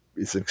is.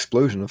 It's an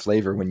explosion of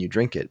flavor when you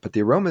drink it, but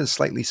the aroma is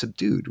slightly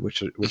subdued,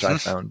 which I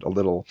found a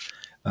little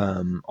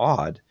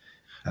odd.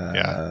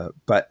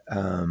 But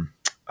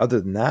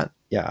other than that,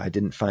 yeah, I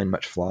didn't find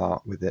much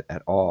flaw with it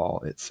at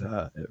all. It's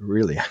a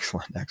really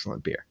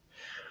excellent beer.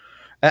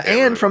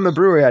 And from the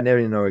brewery I never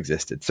even know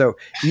existed. So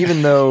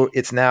even though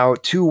it's now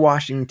 2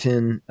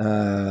 Washington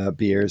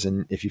beers,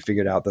 and if you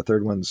figured out the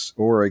third one's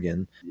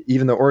Oregon,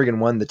 even though Oregon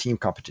won the team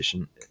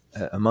competition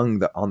on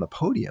the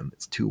podium,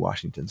 it's 2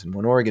 Washingtons and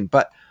 1 Oregon,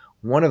 but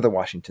one of the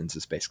Washingtons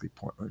is basically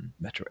Portland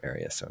metro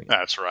area. So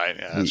that's right.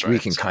 Yeah, we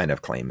can kind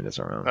of claim it as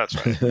our own.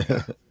 That's right.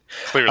 Yeah.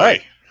 Clearly. All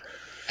right.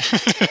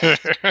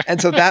 And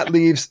so that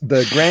leaves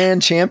the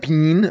grand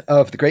champion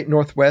of the Great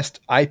Northwest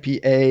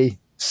IPA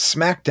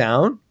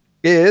Smackdown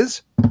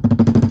is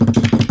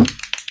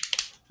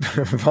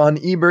Von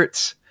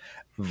Ebert's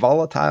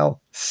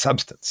Volatile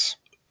Substance.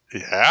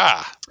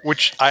 Yeah,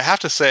 which I have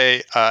to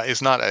say is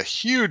not a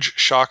huge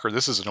shocker.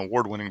 This is an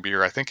award-winning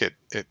beer. I think it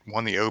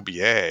won the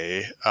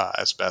OBA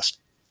as best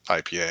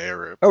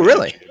IPA or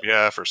really?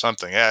 ABF or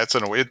something. Yeah,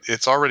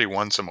 it's already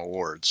won some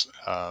awards.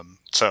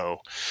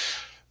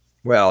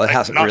 Well, it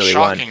hasn't really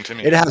won. To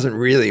me. It hasn't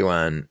really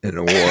won an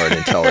award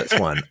until it's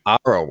won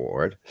our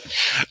award.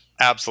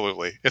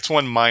 Absolutely, it's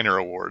won minor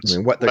awards. I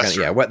mean, what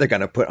they're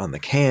gonna put on the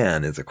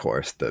can is, of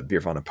course, the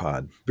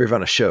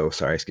Beervana Show,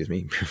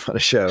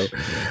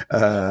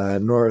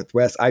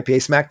 Northwest IPA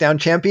Smackdown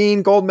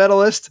champion, gold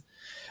medalist.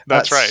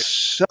 That's right.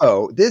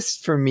 So this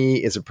for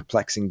me is a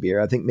perplexing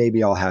beer. I think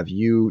maybe I'll have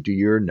you do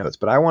your notes,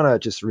 but I want to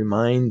just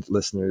remind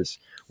listeners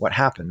what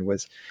happened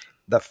was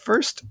the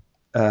first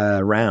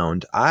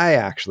round. I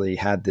actually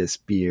had this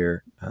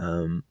beer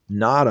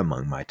not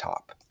among my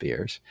top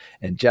beers,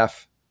 and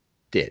Jeff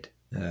did.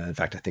 In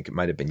fact, I think it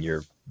might have been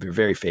your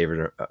very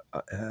favorite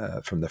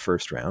from the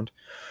first round.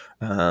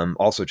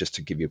 Also, just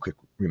to give you a quick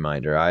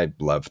reminder, I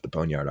love the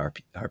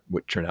Boneyard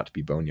what turned out to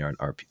be Boneyard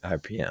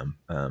RPM.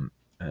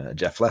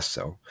 Jeff less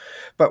so.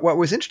 But what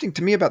was interesting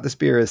to me about this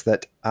beer is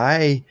that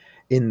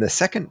in the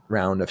second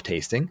round of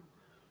tasting,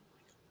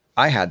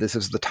 I had this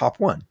as the top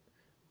one.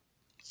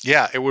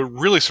 Yeah, it would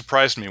really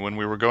surprised me when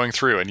we were going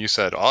through and you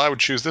said, I would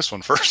choose this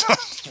one first.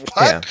 What?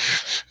 Yeah.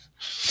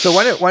 So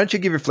why don't you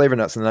give your flavor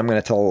notes, and then I'm going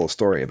to tell a little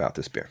story about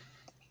this beer.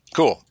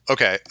 Cool.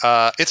 Okay.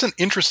 It's an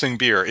interesting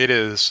beer. It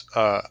is,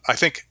 I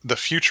think, the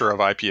future of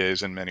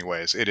IPAs in many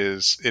ways. It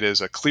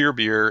is a clear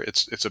beer.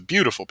 It's a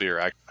beautiful beer.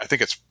 I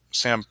think it's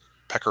Sam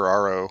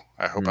Pecoraro.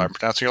 I hope I'm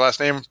pronouncing your last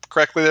name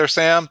correctly there,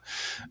 Sam.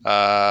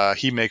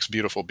 He makes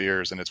beautiful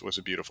beers, and it was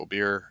a beautiful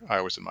beer. I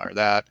always admire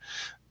that.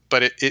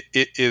 But it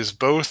is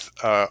both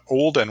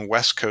old and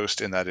West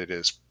Coast in that it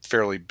is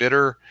fairly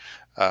bitter.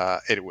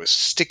 It was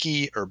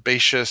sticky,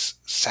 herbaceous,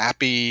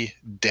 sappy,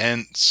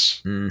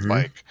 dense,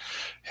 like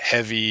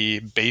heavy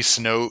bass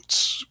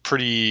notes,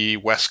 pretty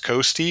West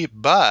Coasty.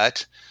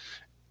 But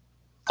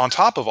on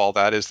top of all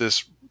that is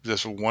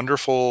this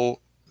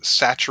wonderful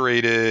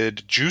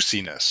saturated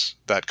juiciness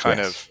that kind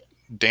of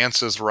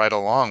dances right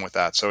along with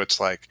that. So it's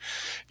like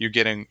you're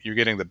getting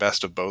the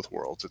best of both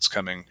worlds.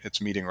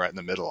 It's meeting right in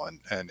the middle,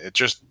 and it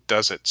just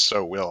does it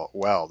so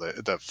well.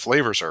 The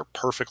flavors are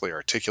perfectly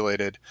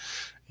articulated.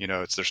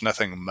 There's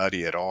nothing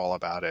muddy at all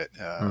about it.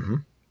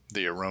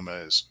 The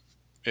aroma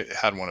it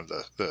had one of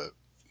the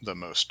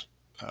most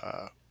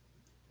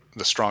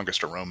the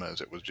strongest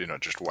aromas. It was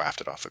just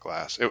wafted off the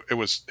glass. It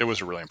was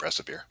a really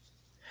impressive beer.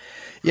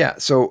 Yeah.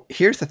 So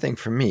here's the thing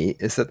for me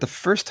is that the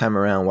first time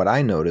around, what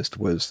I noticed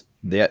was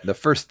the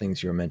first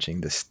things you were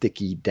mentioning: the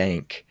sticky,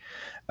 dank,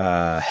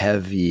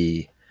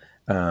 heavy.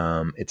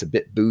 It's a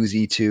bit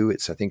boozy too.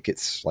 I think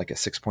it's like a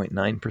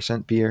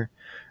 6.9% beer,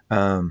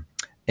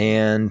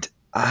 and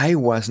I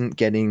wasn't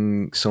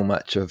getting so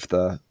much of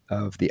the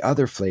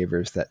other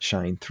flavors that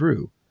shine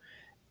through.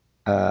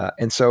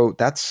 And so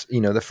that's,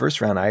 the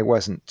first round, I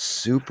wasn't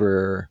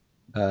super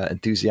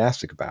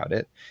enthusiastic about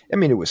it. I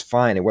mean, it was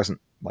fine. It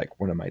wasn't like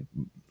one of my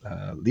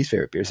least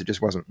favorite beers. It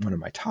just wasn't one of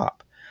my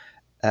top.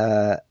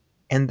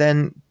 And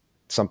then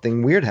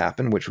something weird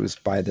happened, which was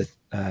by the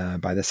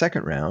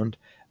second round,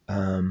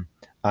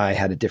 I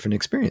had a different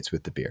experience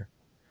with the beer.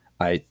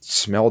 I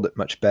smelled it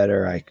much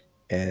better.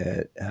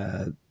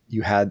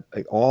 You had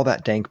all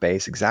that dank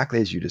base, exactly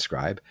as you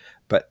describe.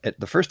 But at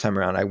the first time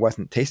around, I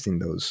wasn't tasting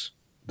those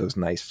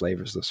nice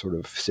flavors, those sort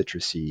of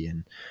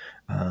citrusy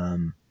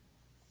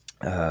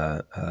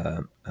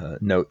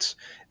notes.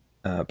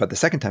 But the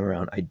second time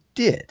around, I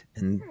did,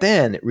 and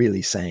then it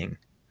really sang.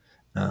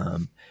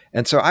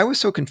 And so I was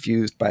so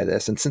confused by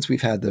this. And since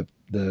we've had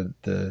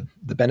the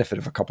benefit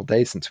of a couple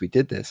days since we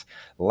did this,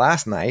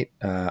 last night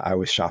I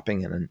was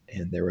shopping and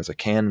there was a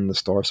can in the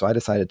store, so I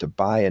decided to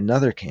buy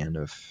another can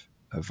of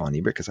Von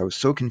Ebert because I was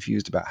so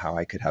confused about how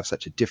I could have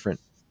such a different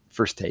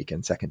first take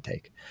and second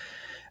take.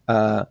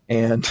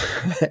 And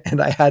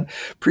and I had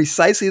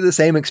precisely the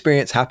same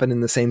experience happen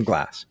in the same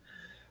glass,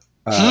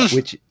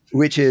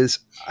 which is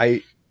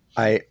I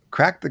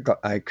cracked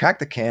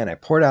the can, I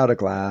poured out a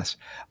glass,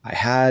 I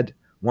had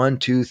 1,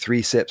 2,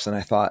 3 sips, and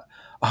I thought,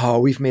 oh,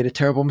 we've made a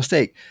terrible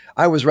mistake.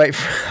 I was right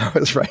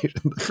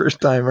the first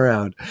time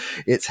around.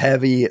 It's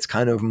heavy, it's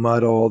kind of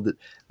muddled,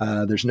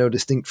 there's no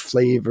distinct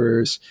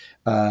flavors,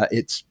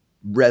 it's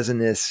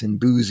resinous and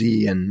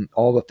boozy and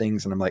all the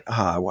things, and I'm like,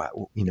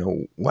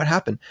 what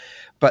happened?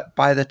 But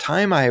by the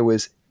time I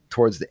was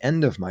towards the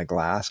end of my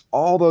glass,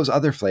 all those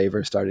other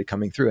flavors started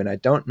coming through, and I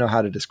don't know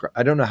how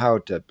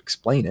to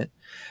explain it.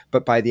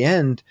 But by the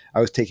end,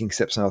 I was taking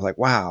sips and I was like,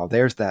 wow,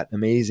 there's that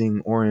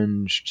amazing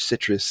orange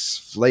citrus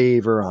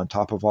flavor on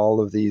top of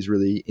all of these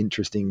really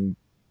interesting,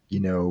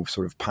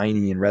 sort of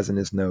piney and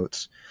resinous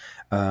notes.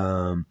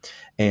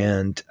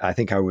 And I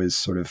think I was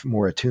sort of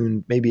more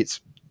attuned. Maybe it's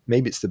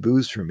the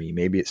booze for me.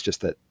 Maybe it's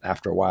just that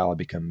after a while I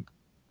become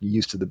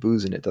used to the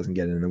booze and it doesn't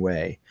get in the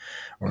way,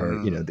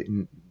 or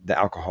the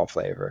alcohol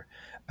flavor.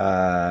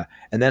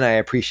 And then I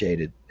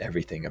appreciated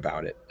everything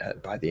about it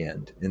by the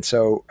end. And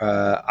so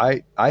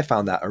I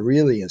found that a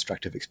really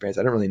instructive experience.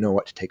 I don't really know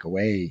what to take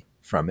away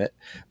from it,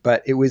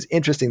 but it was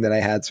interesting that I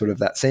had sort of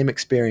that same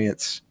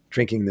experience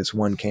drinking this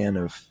one can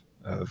of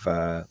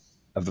the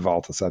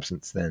volatile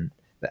substance then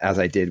as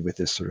I did with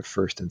this sort of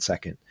first and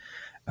second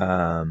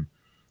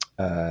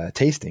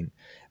tasting.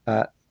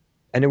 And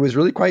it was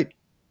really quite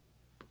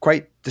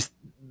just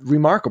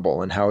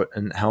remarkable in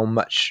how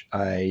much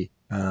I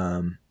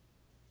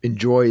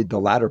enjoyed the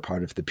latter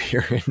part of the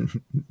beer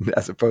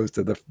as opposed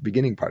to the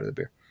beginning part of the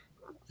beer.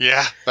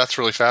 Yeah, that's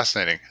really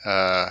fascinating.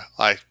 I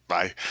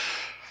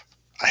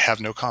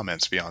have no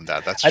comments beyond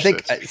that. I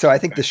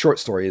think the short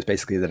story is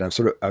basically that I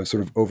was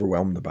sort of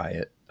overwhelmed by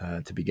it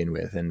to begin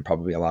with, and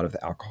probably a lot of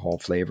the alcohol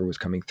flavor was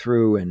coming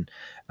through, and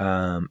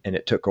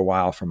it took a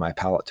while for my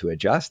palate to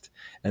adjust.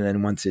 And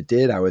then once it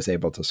did, I was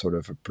able to sort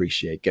of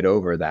get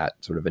over that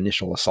sort of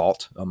initial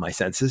assault on my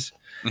senses,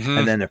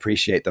 and then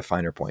appreciate the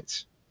finer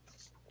points.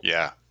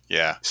 Yeah.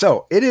 Yeah.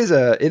 So it is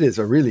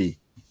a really,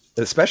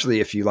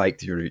 especially if you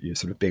like your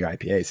sort of big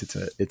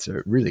IPAs, it's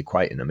a really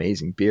quite an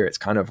amazing beer. It's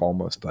kind of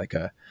almost like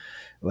a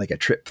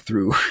trip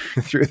through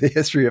the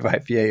history of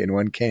IPA in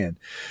one can,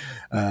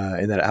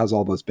 in that it has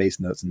all those base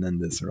notes and then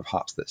the sort of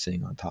hops that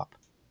sing on top.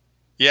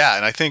 Yeah,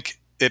 and I think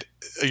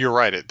you're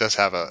right. It does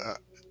have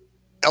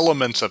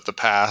elements of the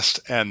past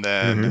and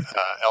then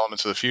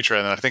elements of the future,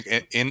 and I think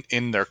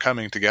in their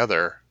coming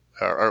together.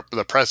 Or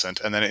the present,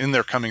 and then in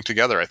their coming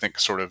together, I think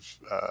sort of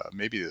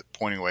maybe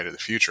pointing away to the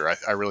future.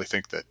 I really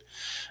think that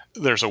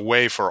there's a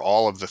way for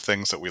all of the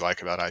things that we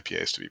like about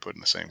IPAs to be put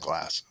in the same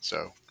glass.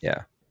 So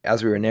yeah,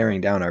 as we were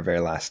narrowing down our very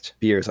last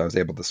beers, I was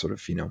able to sort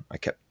of, I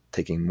kept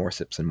taking more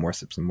sips and more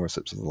sips and more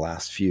sips of the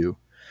last few,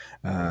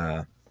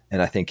 and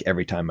I think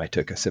every time I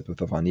took a sip of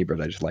the Von Ebert,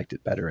 I just liked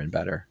it better and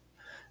better.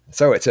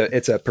 So it's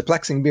a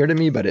perplexing beer to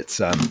me, but it's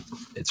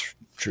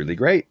truly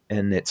great,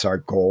 and it's our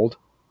gold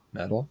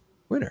medal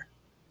winner.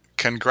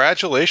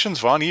 Congratulations,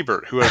 Von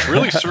Ebert, who has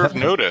really served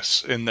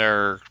notice in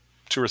their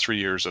 2 or 3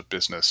 years of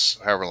business,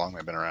 however long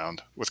they've been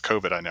around. With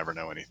COVID, I never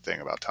know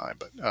anything about time,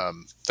 but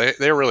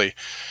they're really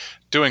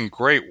doing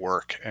great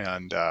work,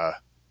 and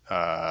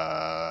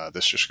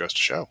this just goes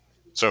to show.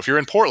 So if you're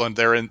in Portland,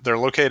 they're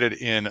located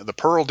in the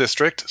Pearl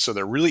District, so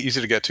they're really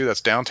easy to get to.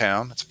 That's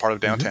downtown. It's a part of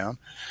downtown.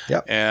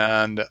 Yep.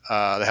 And they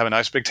have a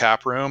nice big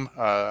tap room.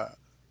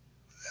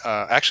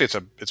 Actually,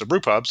 it's a brew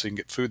pub, so you can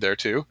get food there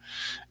too.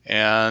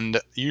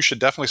 And you should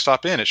definitely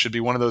stop in. It should be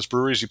one of those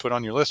breweries you put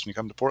on your list when you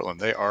come to Portland.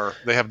 They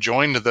have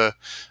joined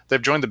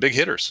the big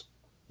hitters.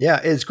 Yeah,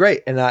 it's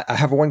great. And I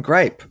have one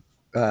gripe,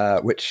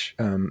 which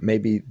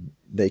maybe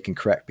they can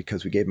correct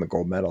because we gave them a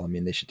gold medal. I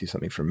mean, they should do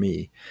something for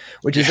me,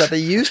 which is that they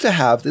used to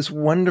have this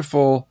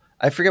wonderful,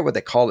 I forget what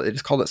they called it. They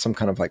just called it some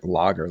kind of like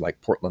lager,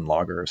 like Portland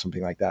lager or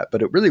something like that.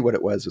 But what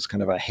it was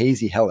kind of a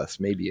hazy Helles,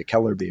 maybe a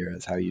Keller beer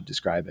is how you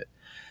describe it.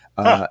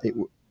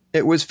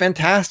 It was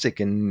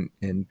fantastic and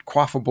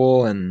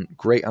quaffable and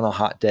great on a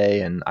hot day.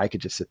 And I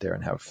could just sit there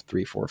and have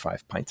 3, 4,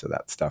 5 pints of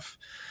that stuff.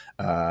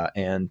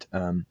 And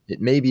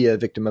it may be a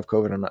victim of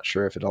COVID. I'm not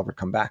sure if it'll ever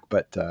come back,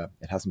 but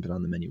it hasn't been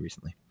on the menu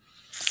recently.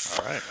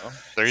 All right. Well,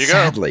 there you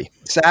go.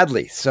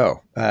 Sadly.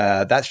 So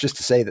that's just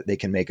to say that they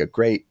can make a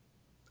great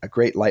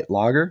light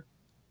lager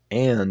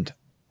and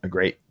a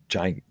great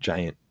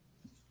giant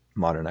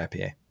modern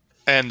IPA.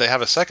 And they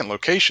have a second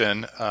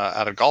location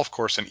at a golf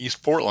course in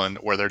East Portland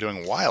where they're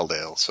doing wild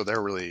ale. So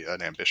they're really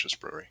an ambitious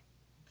brewery.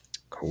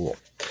 Cool.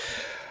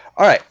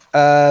 All right.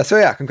 So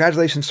yeah,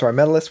 congratulations to our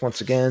medalists.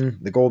 Once again,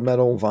 the gold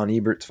medal, Von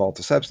Ebert's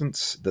Volatile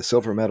Substance, the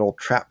silver medal,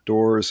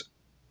 Trapdoors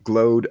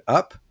Glowed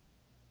Up,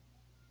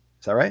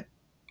 Is that right?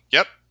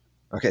 Yep.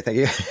 Okay, thank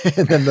you.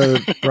 And then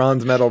the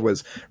bronze medal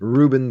was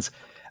Rubens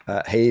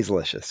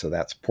Hazelicious. So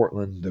that's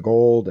Portland, the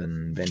gold,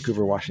 and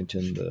Vancouver,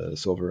 Washington, the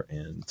silver,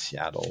 and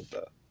Seattle,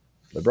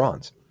 the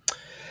bronze.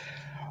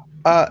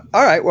 All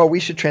right. Well, we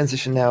should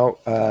transition now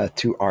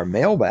to our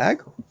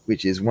mailbag,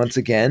 which is once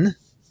again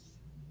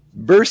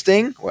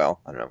bursting. Well,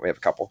 I don't know. We have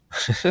a couple.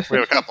 We have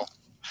a couple.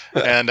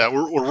 And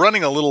we're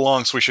running a little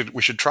long, so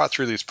we should trot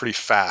through these pretty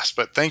fast.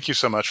 But thank you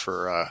so much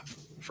for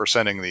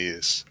sending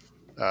these.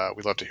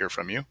 We'd love to hear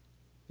from you.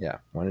 Yeah.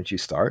 Why don't you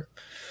start?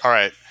 All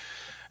right.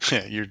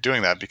 You're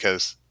doing that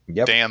because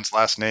Yep. Dan's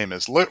last name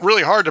is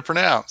really hard to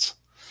pronounce.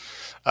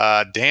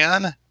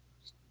 Dan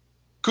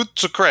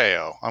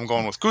Kutsukreo. I'm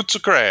going with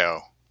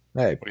Kutsukreo.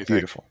 Hey, What do you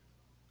beautiful.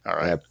 Think?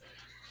 All right.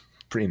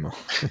 Primo.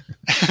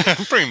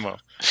 Primo.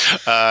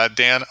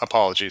 Dan,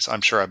 apologies.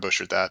 I'm sure I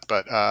butchered that,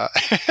 but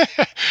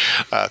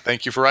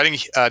thank you for writing.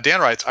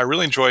 Dan writes, I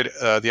really enjoyed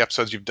the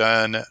episodes you've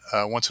done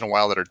once in a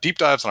while that are deep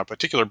dives on a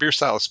particular beer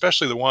style,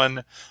 especially the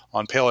one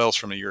on pale ales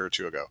from a year or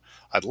two ago.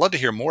 I'd love to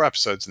hear more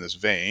episodes in this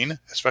vein,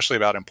 especially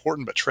about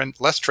important but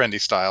less trendy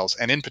styles.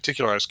 And in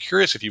particular, I was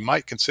curious if you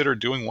might consider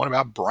doing one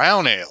about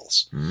brown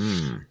ales.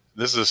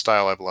 This is a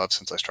style I've loved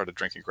since I started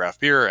drinking craft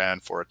beer,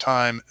 and for a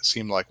time it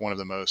seemed like one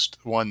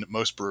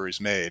most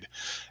breweries made.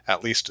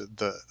 At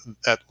the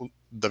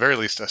very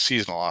least, a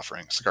seasonal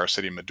offering. Cigar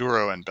City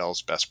Maduro and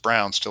Bell's Best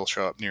Brown still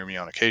show up near me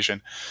on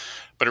occasion,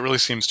 but it really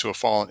seems to have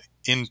fallen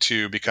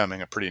into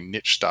becoming a pretty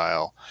niche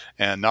style,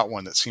 and not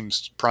one that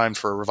seems primed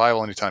for a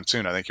revival anytime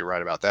soon. I think you're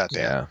right about that,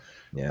 Dan.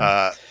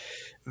 Yeah.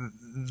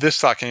 This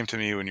thought came to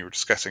me when you were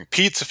discussing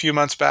Pete's a few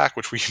months back,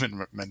 which we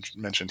even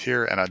mentioned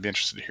here, and I'd be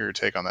interested to hear your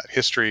take on that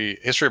history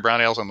of brown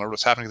ales and learn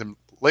what's happening to them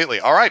lately.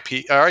 All right,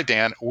 Pete. All right,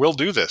 Dan. We'll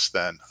do this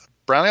then.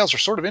 Brown ales are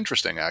sort of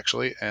interesting,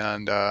 actually,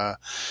 and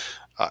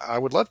I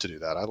would love to do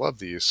that. I love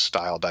these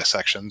style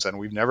dissections, and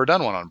we've never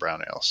done one on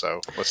brown ale,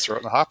 so let's throw it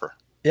in the hopper.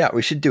 Yeah,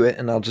 we should do it,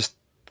 and I'll just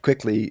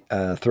quickly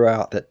throw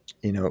out that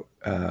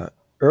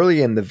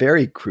early in the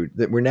very crude,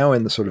 that we're now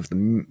in the sort of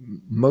the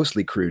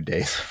mostly crude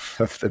days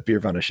of the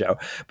Biervana show,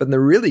 but in the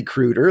really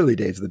crude early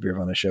days of the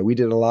Biervana show, we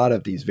did a lot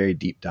of these very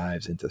deep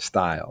dives into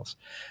styles.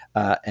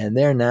 And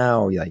they're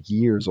now like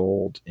years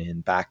old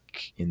and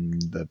back in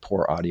the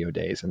poor audio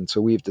days. And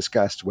so we've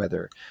discussed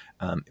whether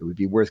it would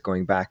be worth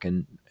going back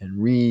and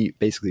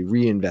basically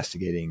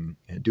reinvestigating,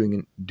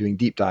 doing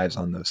deep dives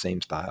on those same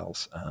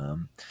styles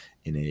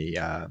in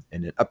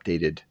an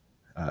updated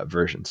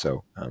version.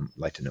 So I'd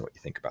like to know what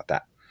you think about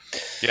that.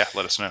 Yeah,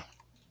 let us know.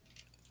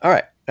 All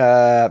right.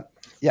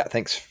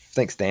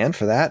 Thanks, Dan,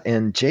 for that.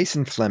 And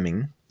Jason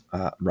Fleming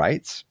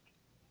writes,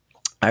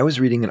 I was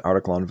reading an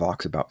article on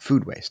Vox about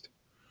food waste,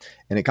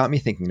 and it got me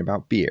thinking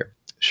about beer.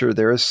 Sure,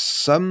 there is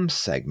some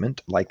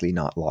segment, likely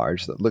not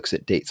large, that looks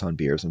at dates on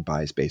beers and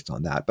buys based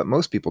on that, but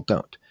most people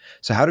don't.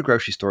 So how do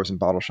grocery stores and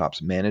bottle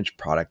shops manage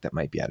product that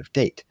might be out of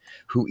date?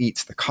 Who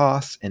eats the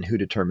costs, and who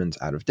determines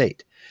out of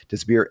date?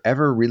 Does beer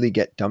ever really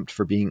get dumped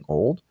for being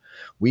old?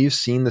 We've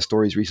seen the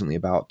stories recently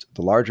about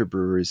the larger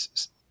breweries'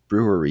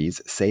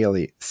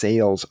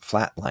 sales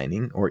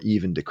flatlining or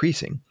even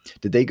decreasing.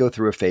 Did they go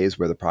through a phase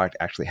where the product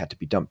actually had to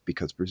be dumped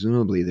because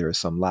presumably there is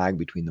some lag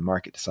between the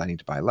market deciding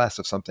to buy less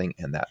of something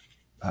and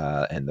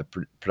the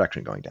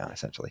production going down,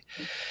 essentially?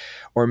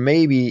 Or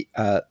maybe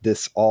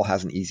this all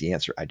has an easy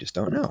answer. I just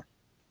don't know.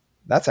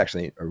 That's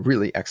actually a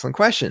really excellent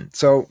question.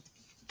 So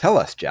tell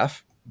us,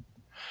 Jeff.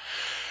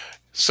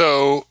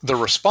 So the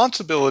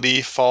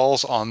responsibility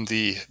falls on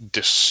the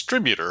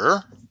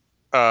distributor,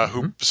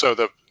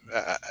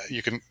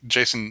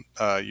 Jason,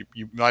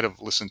 you might have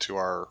listened to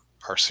our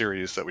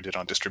series that we did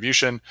on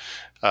distribution.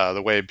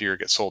 The way beer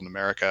gets sold in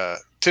America,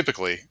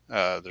 typically,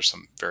 there's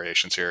some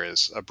variations here,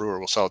 is a brewer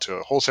will sell it to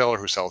a wholesaler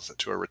who sells it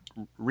to a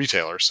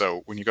retailer.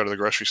 So when you go to the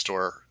grocery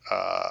store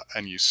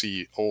and you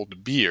see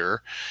old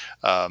beer,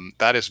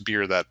 that is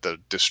beer that the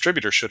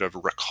distributor should have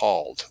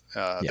recalled.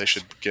 Yes. They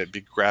should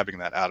be grabbing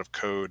that out of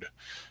code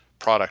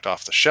product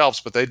off the shelves,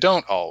 but they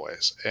don't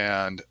always.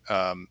 And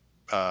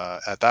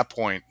at that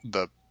point,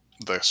 the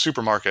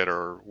supermarket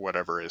or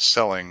whatever is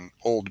selling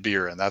old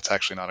beer, and that's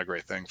actually not a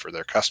great thing for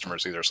their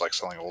customers either. It's like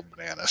selling old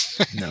bananas.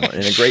 No,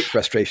 and a great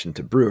frustration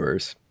to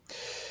brewers,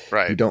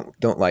 right? Who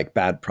don't like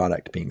bad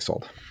product being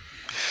sold.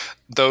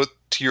 Though,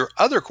 to your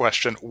other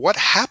question, what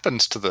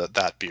happens to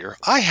that beer?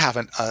 I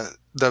haven't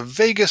the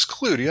vaguest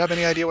clue. Do you have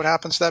any idea what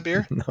happens to that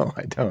beer? No,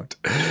 I don't.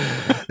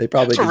 They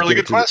probably That's a really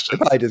good question. They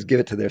probably just give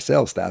it to their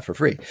sales staff for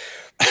free.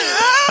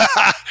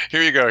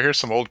 Here you go. Here's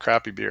some old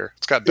crappy beer.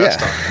 It's got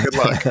dust on it. Good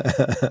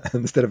luck.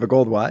 Instead of a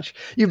gold watch.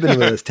 You've been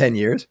with us 10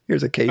 years.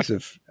 Here's a case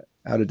of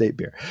out-of-date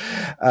beer.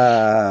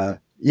 I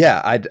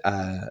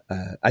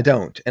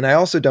don't. And I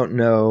also don't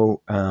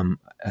know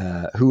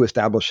who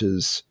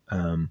establishes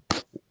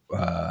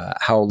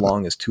how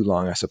long is too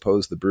long. I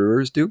suppose the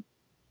brewers do.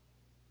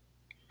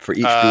 For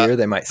each beer,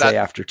 they might say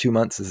after 2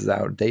 months, this is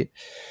out of date.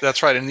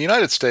 That's right. In the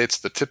United States,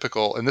 the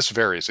typical, and this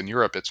varies. In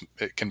Europe,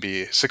 it can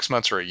be 6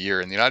 months or a year.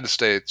 In the United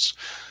States,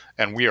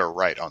 and we are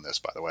right on this,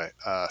 by the way,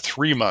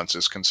 3 months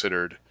is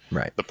considered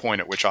the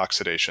point at which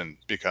oxidation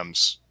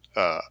becomes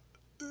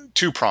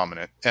too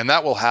prominent, and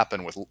that will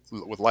happen with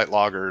light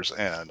lagers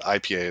and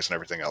IPAs and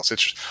everything else.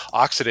 It's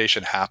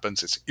oxidation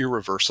happens. It's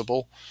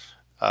irreversible.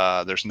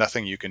 There's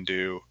nothing you can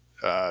do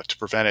to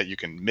prevent it. You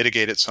can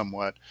mitigate it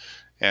somewhat,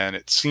 and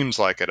it seems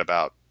like at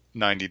about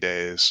 90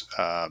 days,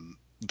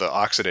 the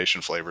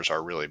oxidation flavors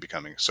are really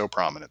becoming so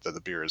prominent that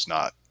the beer is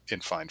not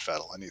in fine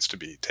fettle. It needs to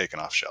be taken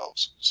off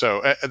shelves.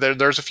 So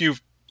there's a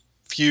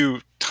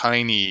few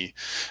tiny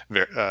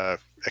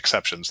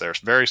exceptions. There's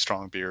very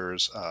strong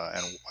beers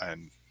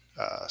and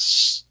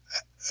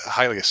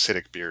highly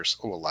acidic beers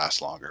will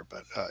last longer,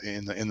 but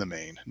in the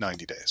main,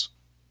 90 days.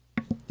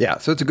 Yeah,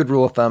 so it's a good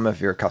rule of thumb.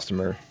 If you're a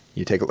customer,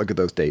 you take a look at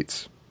those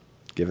dates,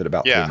 give it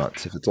about 3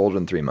 months. If it's older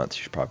than 3 months,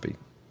 you should probably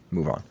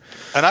move on.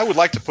 And I would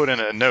like to put in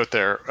a note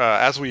there,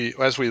 as we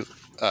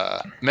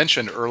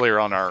mentioned earlier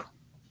on our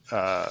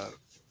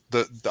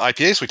the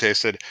IPAs we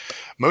tasted,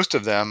 most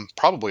of them,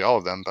 probably all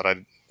of them, but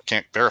I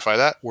can't verify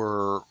that,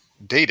 were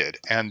dated,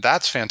 and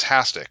that's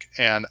fantastic.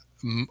 And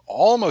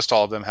almost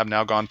all of them have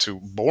now gone to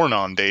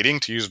born-on dating,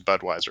 to use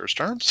Budweiser's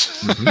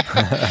terms,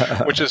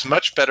 which is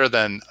much better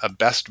than a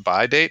best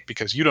by date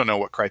because you don't know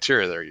what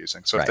criteria they're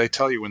using. So if they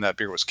tell you when that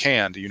beer was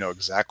canned, you know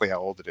exactly how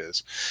old it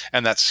is.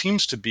 And that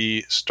seems to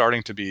be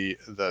starting to be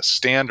the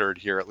standard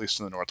here, at least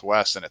in the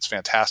Northwest, and it's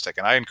fantastic.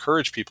 And I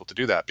encourage people to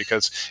do that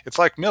because it's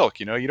like milk.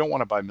 You know, you don't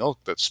want to buy milk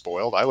that's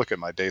spoiled. I look at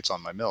my dates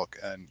on my milk,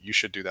 and you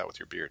should do that with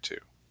your beer too.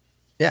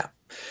 Yeah,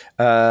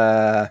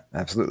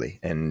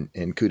 absolutely.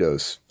 And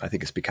kudos. I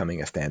think it's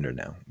becoming a standard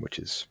now, which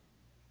is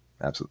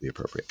absolutely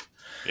appropriate.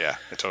 Yeah,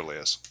 it totally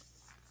is.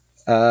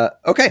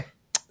 Okay.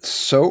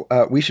 So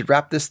we should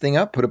wrap this thing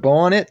up, put a bow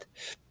on it.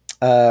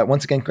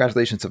 Once again,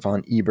 congratulations to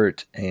Von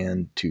Ebert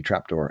and to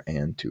Trapdoor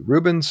and to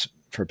Rubens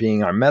for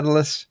being our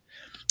medalists.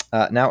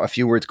 Now, a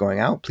few words going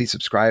out. Please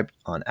subscribe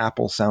on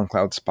Apple,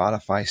 SoundCloud,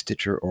 Spotify,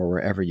 Stitcher, or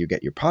wherever you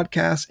get your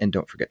podcasts. And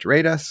don't forget to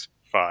rate us.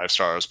 5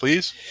 stars,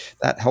 please.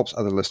 That helps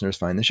other listeners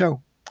find the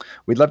show.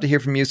 We'd love to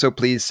hear from you, so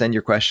please send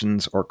your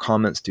questions or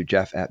comments to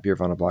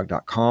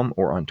jeff@beervanablog.com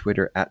or on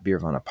Twitter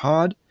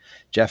 @beervanapod.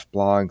 Jeff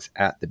blogs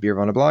at the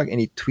Beervana blog,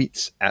 and he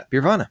tweets at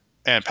Beervana.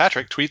 And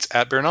Patrick tweets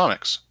at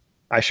Beernomics.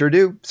 I sure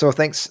do. So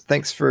thanks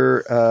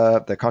for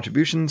the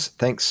contributions.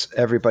 Thanks,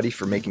 everybody,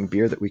 for making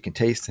beer that we can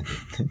taste and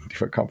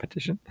do a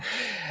competition.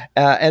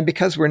 And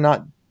because we're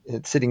not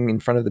sitting in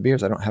front of the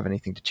beers, I don't have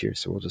anything to cheers,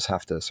 so we'll just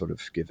have to sort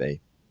of give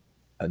a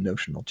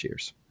notional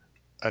cheers.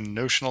 A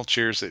notional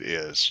cheers it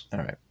is. All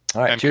right.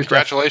 And cheers,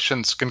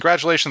 congratulations. Jeff.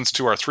 Congratulations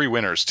to our 3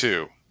 winners,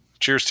 too.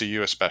 Cheers to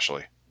you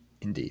especially.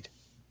 Indeed.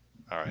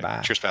 All right.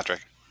 Bye. Cheers,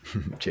 Patrick.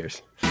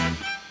 Cheers.